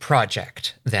goes to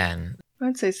project then.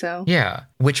 I'd say so. Yeah.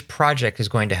 Which project is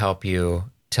going to help you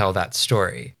tell that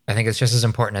story? I think it's just as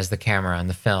important as the camera and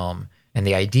the film. And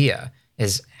the idea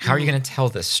is, how are you going to tell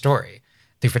this story?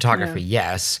 Through photography,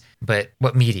 yes, but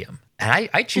what medium? And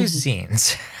I choose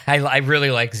zines. I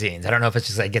really like zines. I don't know if it's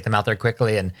just I get them out there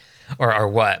quickly or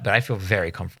what, but I feel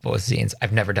very comfortable with zines.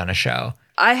 I've never done a show.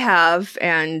 I have,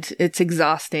 and it's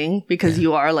exhausting because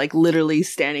you are like literally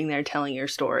standing there telling your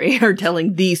story or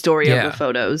telling the story of the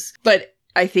photos. But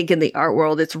I think in the art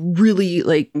world, it's really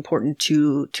like important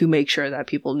to make sure that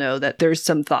people know that there's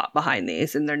some thought behind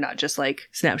these and they're not just like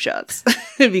snapshots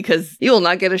because you will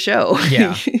not get a show.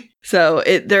 Yeah. So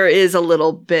there is a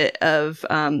little bit of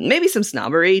maybe some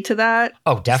snobbery to that.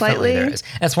 Oh, definitely slightly. there is.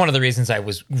 That's one of the reasons I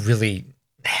was really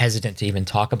hesitant to even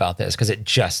talk about this because it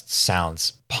just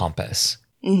sounds pompous.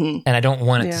 And I don't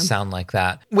want it to sound like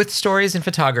that. With stories in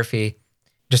photography,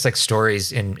 just like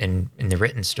stories in the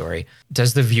written story,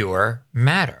 does the viewer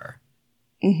matter?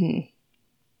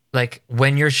 Like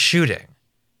when you're shooting,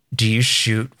 do you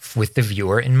shoot with the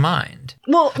viewer in mind?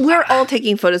 Well, we're all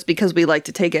taking photos because we like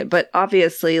to take it, but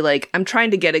obviously, like, I'm trying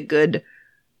to get a good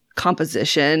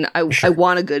composition. I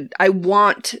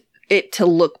want it to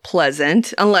look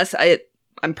pleasant, unless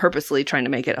I'm purposely trying to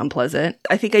make it unpleasant.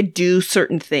 I think I do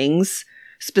certain things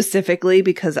specifically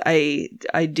because I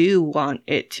do want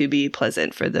it to be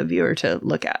pleasant for the viewer to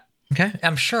look at. Okay,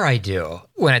 I'm sure I do.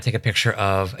 When I take a picture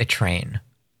of a train,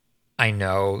 I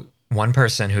know one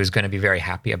person who's going to be very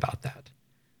happy about that.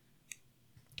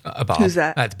 Bob. Who's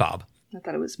that? That's Bob. I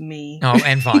thought it was me. Oh,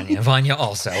 and Vanya. Vanya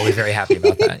also will be very happy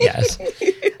about that. Yes.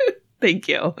 Thank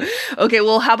you. Okay,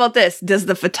 well, how about this? Does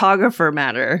the photographer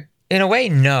matter? In a way,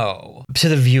 no. To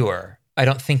the viewer, I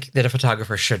don't think that a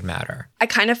photographer should matter. I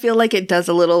kind of feel like it does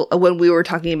a little when we were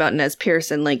talking about Nez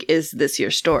Perce and like, is this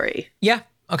your story? Yeah.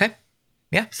 Okay.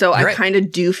 Yeah. So I right. kind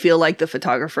of do feel like the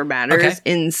photographer matters Okay.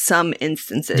 in some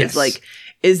instances. Yes. Like,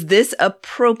 is this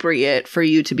appropriate for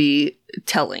you to be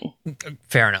telling?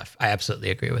 Fair enough. I absolutely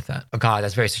agree with that. Oh God,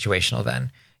 that's very situational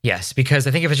then. Yes, because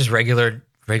I think if it's just regular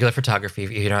photography,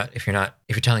 if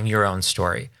you're telling your own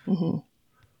story,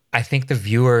 I think the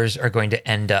viewers are going to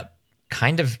end up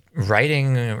kind of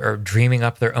writing or dreaming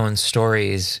up their own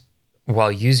stories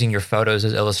while using your photos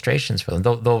as illustrations for them.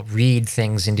 They'll read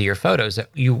things into your photos that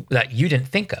you didn't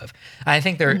think of. I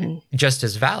think they're just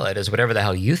as valid as whatever the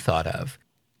hell you thought of.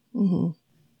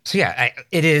 So yeah,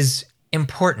 it is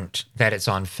important that it's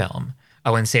on film.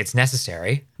 I wouldn't say it's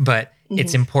necessary, but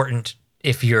it's important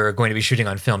if you're going to be shooting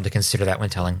on film to consider that when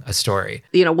telling a story.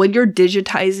 You know, when you're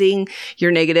digitizing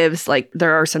your negatives, like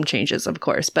there are some changes, of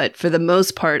course, but for the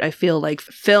most part, I feel like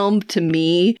film to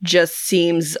me just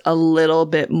seems a little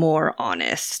bit more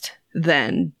honest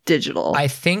than digital. I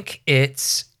think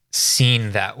it's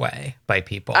seen that way by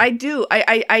people. I do.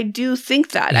 I do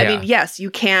think that. I Yeah. mean, yes, you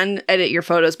can edit your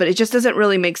photos, but it just doesn't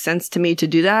really make sense to me to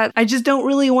do that. I just don't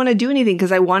really want to do anything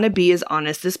because I want to be as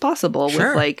honest as possible Sure.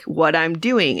 with like what I'm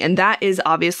doing. And that is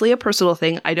obviously a personal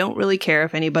thing. I don't really care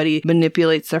if anybody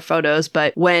manipulates their photos,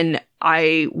 but when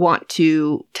I want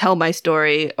to tell my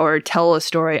story or tell a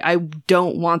story, I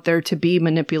don't want there to be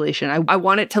manipulation. I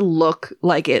want it to look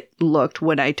like it looked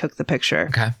when I took the picture.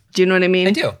 Okay. Do you know what I mean?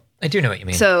 I do know what you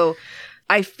mean. So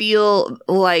I feel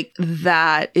like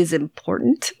that is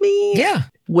important to me. Yeah.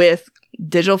 With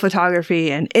digital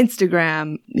photography and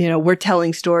Instagram, you know, we're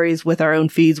telling stories with our own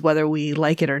feeds, whether we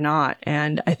like it or not.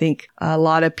 And I think a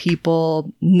lot of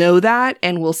people know that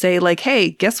and will say like, hey,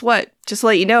 guess what? Just to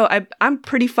let you know, I'm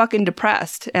pretty fucking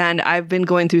depressed and I've been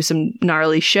going through some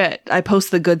gnarly shit. I post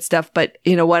the good stuff, but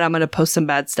you know what? I'm going to post some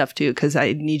bad stuff too, because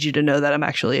I need you to know that I'm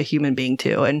actually a human being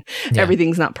too. And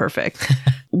everything's not perfect.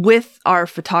 With our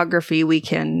photography, we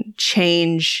can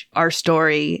change our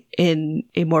story in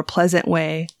a more pleasant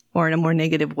way or in a more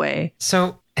negative way.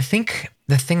 So I think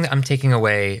the thing that I'm taking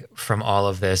away from all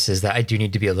of this is that I do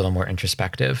need to be a little more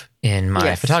introspective in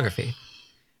my photography.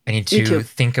 I need to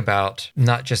think about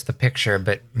not just the picture,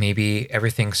 but maybe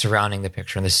everything surrounding the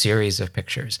picture and the series of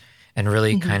pictures and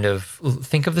really kind of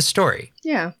think of the story.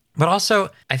 Yeah. But also,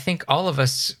 I think all of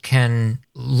us can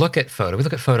look at photos. We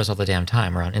look at photos all the damn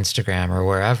time. We're on Instagram or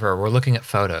wherever. We're looking at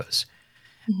photos.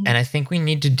 And I think we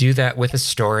need to do that with a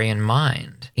story in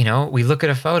mind. You know, we look at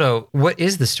a photo. What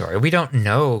is the story? We don't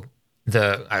know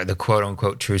the quote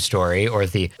unquote true story or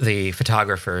the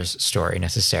photographer's story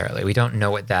necessarily. We don't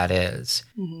know what that is.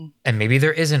 And maybe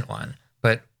there isn't one,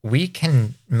 but we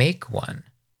can make one.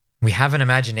 We have an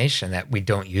imagination that we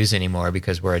don't use anymore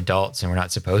because we're adults and we're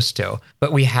not supposed to.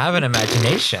 But we have an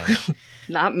imagination.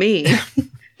 Not me.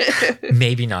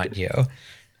 Maybe not you.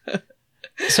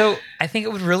 So I think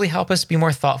it would really help us be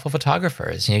more thoughtful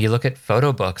photographers. You know, you look at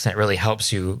photo books and it really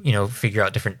helps you, you know, figure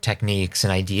out different techniques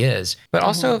and ideas. But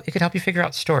also it could help you figure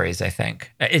out stories, I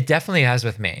think. It definitely has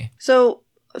with me. So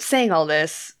saying all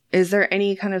this, is there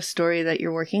any kind of story that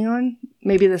you're working on?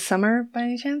 Maybe this summer by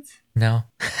any chance? No.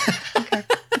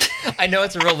 I know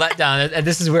it's a real letdown. And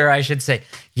this is where I should say,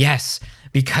 yes,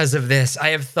 because of this, I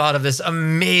have thought of this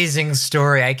amazing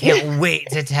story I can't wait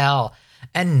to tell.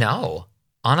 And no,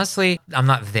 honestly, I'm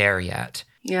not there yet.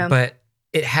 Yeah. But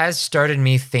it has started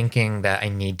me thinking that I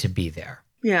need to be there.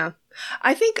 Yeah.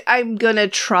 I think I'm going to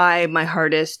try my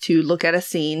hardest to look at a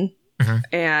scene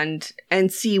and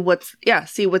see what's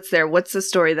there. What's the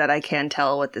story that I can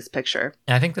tell with this picture?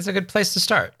 And I think that's a good place to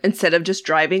start. Instead of just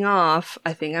driving off,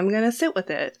 I think I'm going to sit with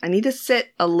it. I need to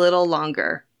sit a little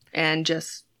longer and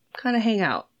just kind of hang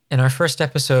out. In our first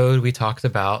episode, we talked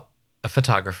about a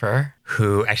photographer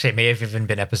who, actually it may have even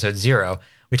been episode 0.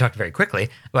 We talked very quickly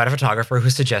about a photographer who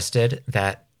suggested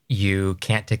that you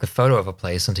can't take a photo of a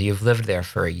place until you've lived there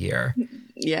for a year.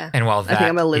 Yeah. And while that I think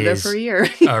I'm going to live there for a year.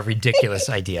 a ridiculous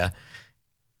idea,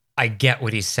 I get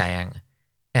what he's saying.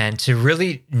 And to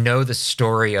really know the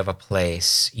story of a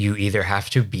place, you either have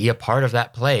to be a part of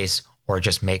that place or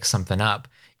just make something up.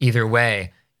 Either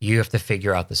way, you have to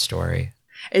figure out the story.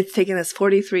 It's taken us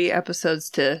 43 episodes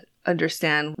to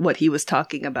understand what he was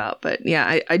talking about. But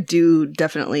yeah, I do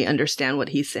definitely understand what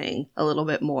he's saying a little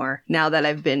bit more now that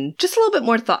I've been just a little bit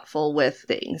more thoughtful with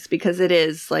things, because it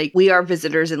is like we are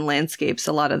visitors in landscapes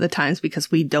a lot of the times because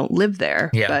we don't live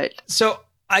there. Yeah. But so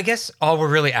I guess all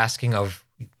we're really asking of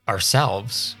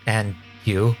ourselves and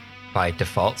you by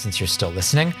default, since you're still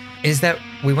listening, is that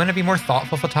we want to be more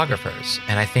thoughtful photographers.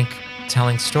 And I think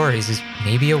telling stories is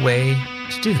maybe a way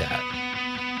to do that.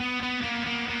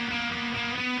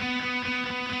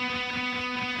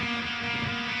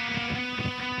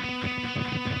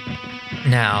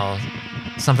 Now,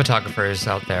 some photographers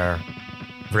out there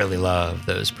really love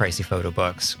those pricey photo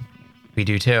books. We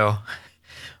do too.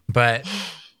 But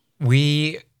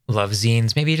we love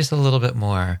zines maybe just a little bit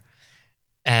more.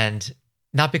 And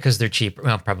not because they're cheaper.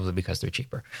 Well, probably because they're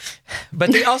cheaper.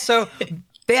 But they also,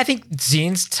 I think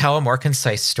zines tell a more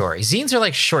concise story. Zines are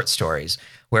like short stories,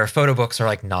 where photo books are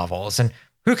like novels. And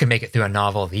who can make it through a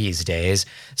novel these days?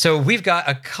 So we've got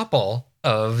a couple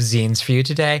of zines for you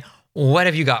today. What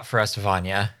have you got for us,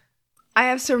 Vanya? I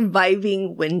have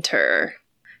Surviving Winter.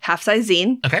 Half-size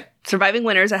zine. Okay. Surviving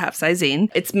Winter is a half-size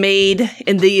zine. It's made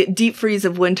in the deep freeze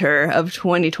of winter of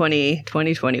 2020,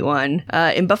 2021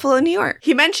 in Buffalo, New York.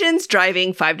 He mentions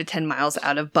driving 5 to 10 miles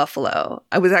out of Buffalo.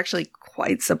 I was actually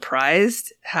quite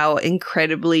surprised how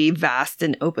incredibly vast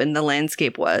and open the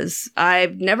landscape was.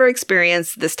 I've never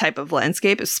experienced this type of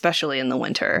landscape, especially in the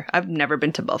winter. I've never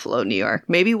been to Buffalo, New York.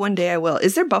 Maybe one day I will.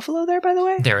 Is there buffalo there, by the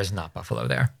way? There is not buffalo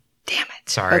there. Damn it.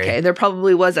 Sorry. Okay, there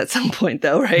probably was at some point,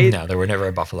 though, right? No, there were never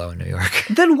a buffalo in New York.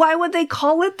 Then why would they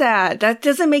call it that? That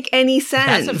doesn't make any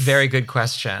sense. That's a very good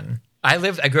question. I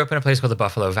grew up in a place called the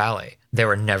Buffalo Valley. There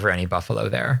were never any buffalo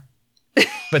there.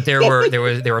 But there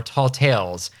were tall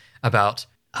tales about,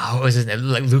 was it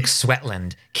like Luke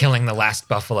Sweatland killing the last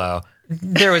buffalo.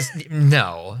 There was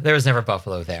never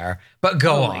buffalo there. But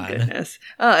go on. Oh my goodness.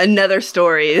 Another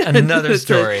story. Another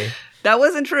story. That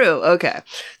wasn't true. Okay.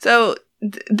 So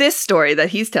this story that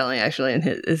he's telling actually in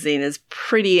his zine is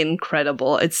pretty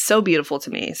incredible. It's so beautiful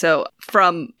to me. So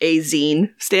from a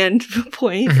zine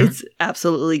standpoint, it's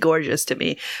absolutely gorgeous to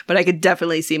me. But I could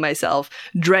definitely see myself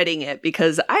dreading it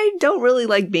because I don't really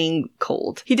like being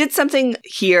cold. He did something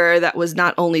here that was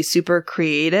not only super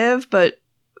creative, but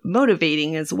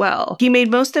motivating as well. He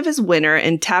made most of his winter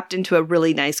and tapped into a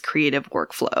really nice creative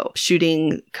workflow,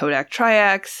 shooting Kodak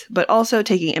Tri-X, but also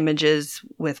taking images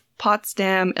with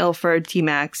Potsdam, Ilford,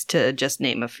 T-Max, to just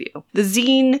name a few. The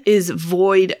zine is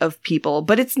void of people,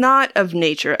 but it's not of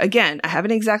nature. Again, I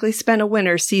haven't exactly spent a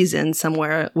winter season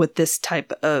somewhere with this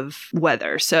type of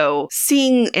weather. So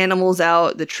seeing animals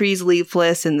out, the trees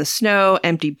leafless in the snow,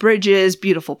 empty bridges,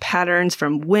 beautiful patterns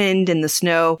from wind in the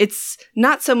snow. It's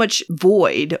not so much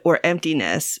void or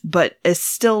emptiness, but a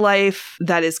still life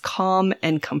that is calm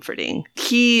and comforting.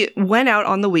 He went out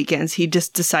on the weekends. He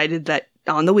just decided that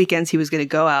on the weekends he was going to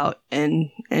go out and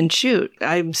shoot.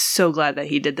 I'm so glad that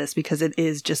he did this because it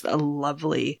is just a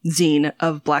lovely zine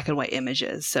of black and white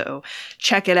images. So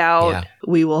check it out. Yeah.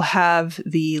 We will have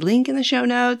the link in the show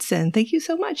notes, and thank you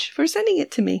so much for sending it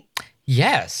to me.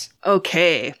 Yes.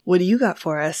 Okay. What do you got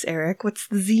for us, Eric? What's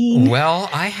the zine?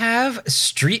 Well, I have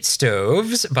Street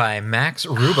Stoves by Max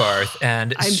Rubarth.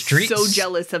 And I'm so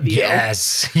jealous of you.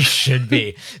 Yes, you should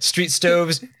be. Street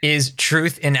Stoves is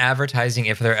truth in advertising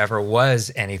if there ever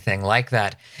was anything like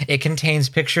that. It contains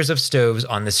pictures of stoves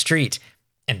on the street.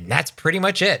 And that's pretty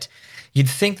much it. You'd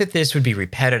think that this would be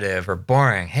repetitive or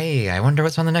boring. Hey, I wonder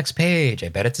what's on the next page. I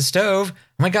bet it's a stove. Oh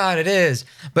my God, it is.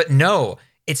 But no.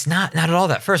 It's not at all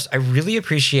that. First, I really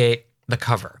appreciate the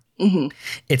cover. Mm-hmm.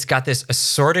 It's got this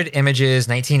assorted images,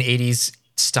 1980s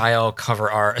style cover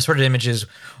art. Assorted Images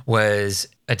was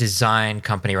a design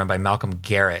company run by Malcolm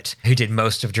Garrett, who did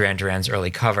most of Duran Duran's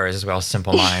early covers, as well as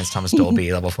Simple Minds, Thomas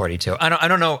Dolby, Level 42. I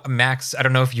don't know, Max, I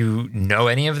don't know if you know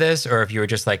any of this or if you were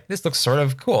just like, this looks sort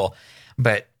of cool.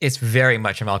 But it's very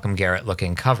much a Malcolm Garrett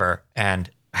looking cover, and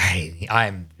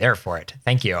I'm there for it.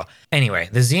 Thank you. Anyway,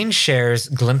 the zine shares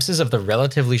glimpses of the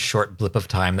relatively short blip of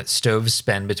time that stoves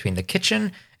spend between the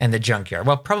kitchen and the junkyard.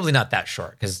 Well, probably not that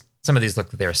short, because some of these look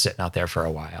like they were sitting out there for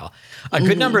a while. A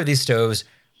good number of these stoves,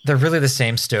 they're really the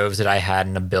same stoves that I had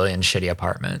in a billion shitty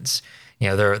apartments. You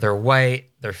know, they're white,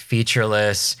 they're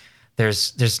featureless.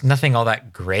 There's nothing all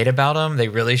that great about them. They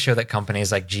really show that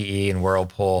companies like GE and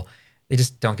Whirlpool, they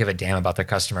just don't give a damn about their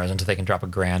customers until they can drop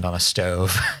 $1,000 on a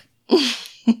stove.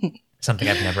 Something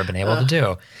I've never been able to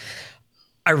do.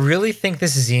 I really think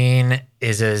this zine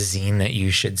is a zine that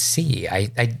you should see.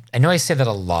 I know I say that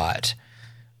a lot,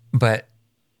 but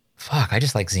fuck, I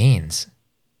just like zines.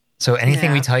 So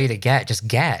anything we tell you to get, just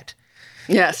get.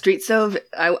 Yeah, Street Stove.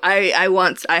 I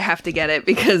have to get it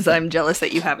because I'm jealous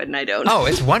that you have it and I don't. Oh,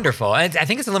 it's wonderful. And I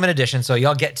think it's a limited edition, so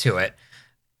y'all get to it.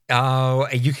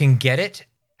 You can get it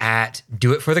at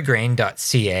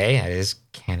doitforthegrain.ca. That is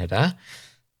Canada.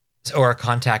 Or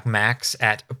contact Max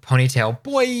at Ponytail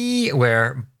Boy,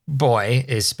 where boy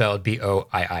is spelled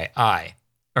B-O-I-I-I.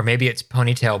 Or maybe it's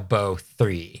Ponytail Bow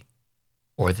 3.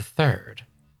 Or the third.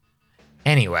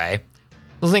 Anyway,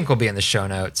 the link will be in the show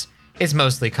notes. It's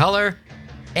mostly color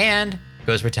and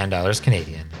goes for $10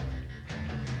 Canadian.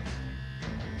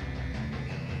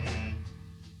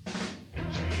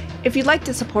 If you'd like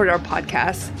to support our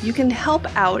podcast, you can help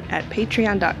out at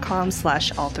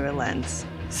patreon.com/alteralens.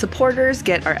 Supporters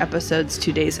get our episodes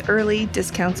 2 days early,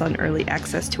 discounts on early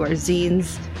access to our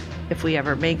zines, if we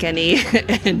ever make any,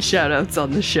 and shout-outs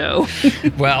on the show.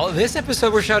 Well, this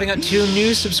episode we're shouting out 2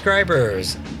 new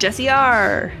subscribers. Jesse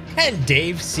R. And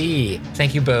Dave C.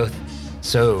 Thank you both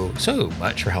so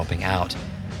much for helping out.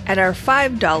 At our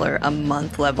 $5 a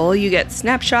month level, you get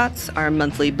snapshots, our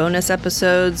monthly bonus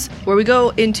episodes, where we go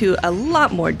into a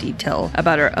lot more detail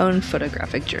about our own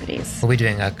photographic journeys. We'll be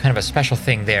doing a kind of a special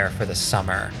thing there for the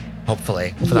summer,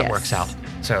 hopefully, if that works out.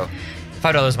 So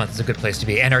 $5 a month is a good place to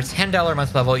be. And our $10 a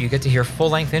month level, you get to hear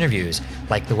full-length interviews,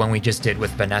 like the one we just did with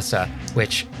Vanessa,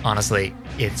 which, honestly,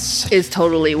 it's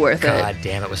totally worth it. God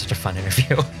damn, it was such a fun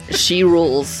interview. She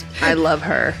rules. I love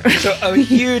her. So a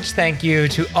huge thank you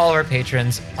to all of our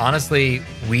patrons. Honestly,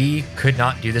 we could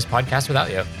not do this podcast without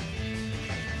you.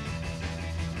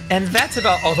 And that's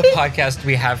about all the podcasts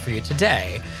we have for you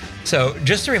today. So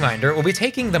just a reminder, we'll be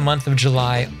taking the month of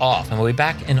July off, and we'll be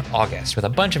back in August with a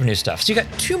bunch of new stuff. So you got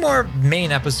 2 more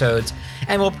main episodes,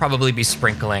 and we'll probably be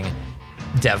sprinkling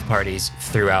dev parties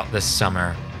throughout the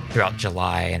summer, throughout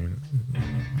July, and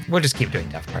we'll just keep doing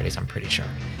dev parties, I'm pretty sure.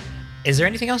 Is there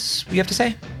anything else you have to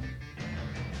say?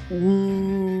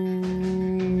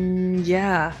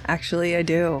 Yeah, actually I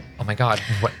do. Oh my God,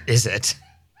 what is it?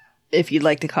 If you'd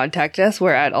like to contact us,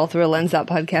 we're at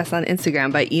allthroughalens.podcast on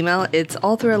Instagram. By email, it's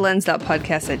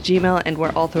allthroughalens.podcast@gmail.com, and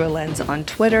we're allthroughalens on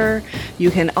Twitter.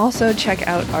 You can also check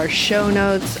out our show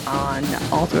notes on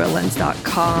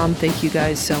allthroughalens.com. Thank you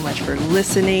guys so much for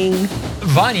listening.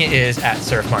 Vanya is at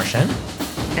Surf Martian.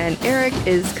 And Eric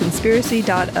is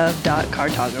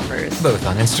conspiracy.of.cartographers. Both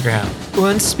on Instagram.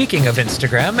 And speaking of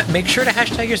Instagram, make sure to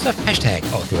hashtag your stuff,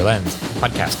 #allthroughalens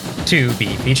podcast to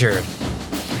be featured.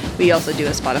 We also do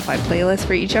a Spotify playlist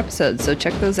for each episode, so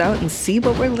check those out and see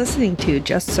what we're listening to.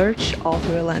 Just search All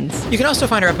Through a Lens. You can also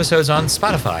find our episodes on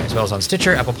Spotify, as well as on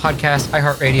Stitcher, Apple Podcasts,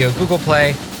 iHeartRadio, Google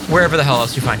Play, wherever the hell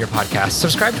else you find your podcasts.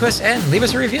 Subscribe to us and leave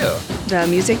us a review. The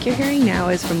music you're hearing now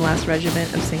is from Last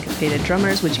Regiment of Syncopated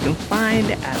Drummers, which you can find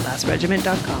at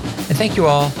lastregiment.com. And thank you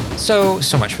all so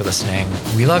much for listening.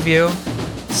 We love you.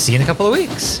 See you in a couple of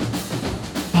weeks.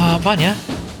 Vanya?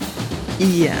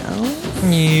 Yeah?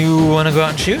 You want to go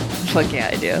out and shoot? Fuck yeah,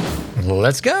 I do.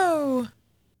 Let's go.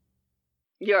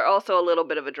 You're also a little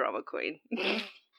bit of a drama queen.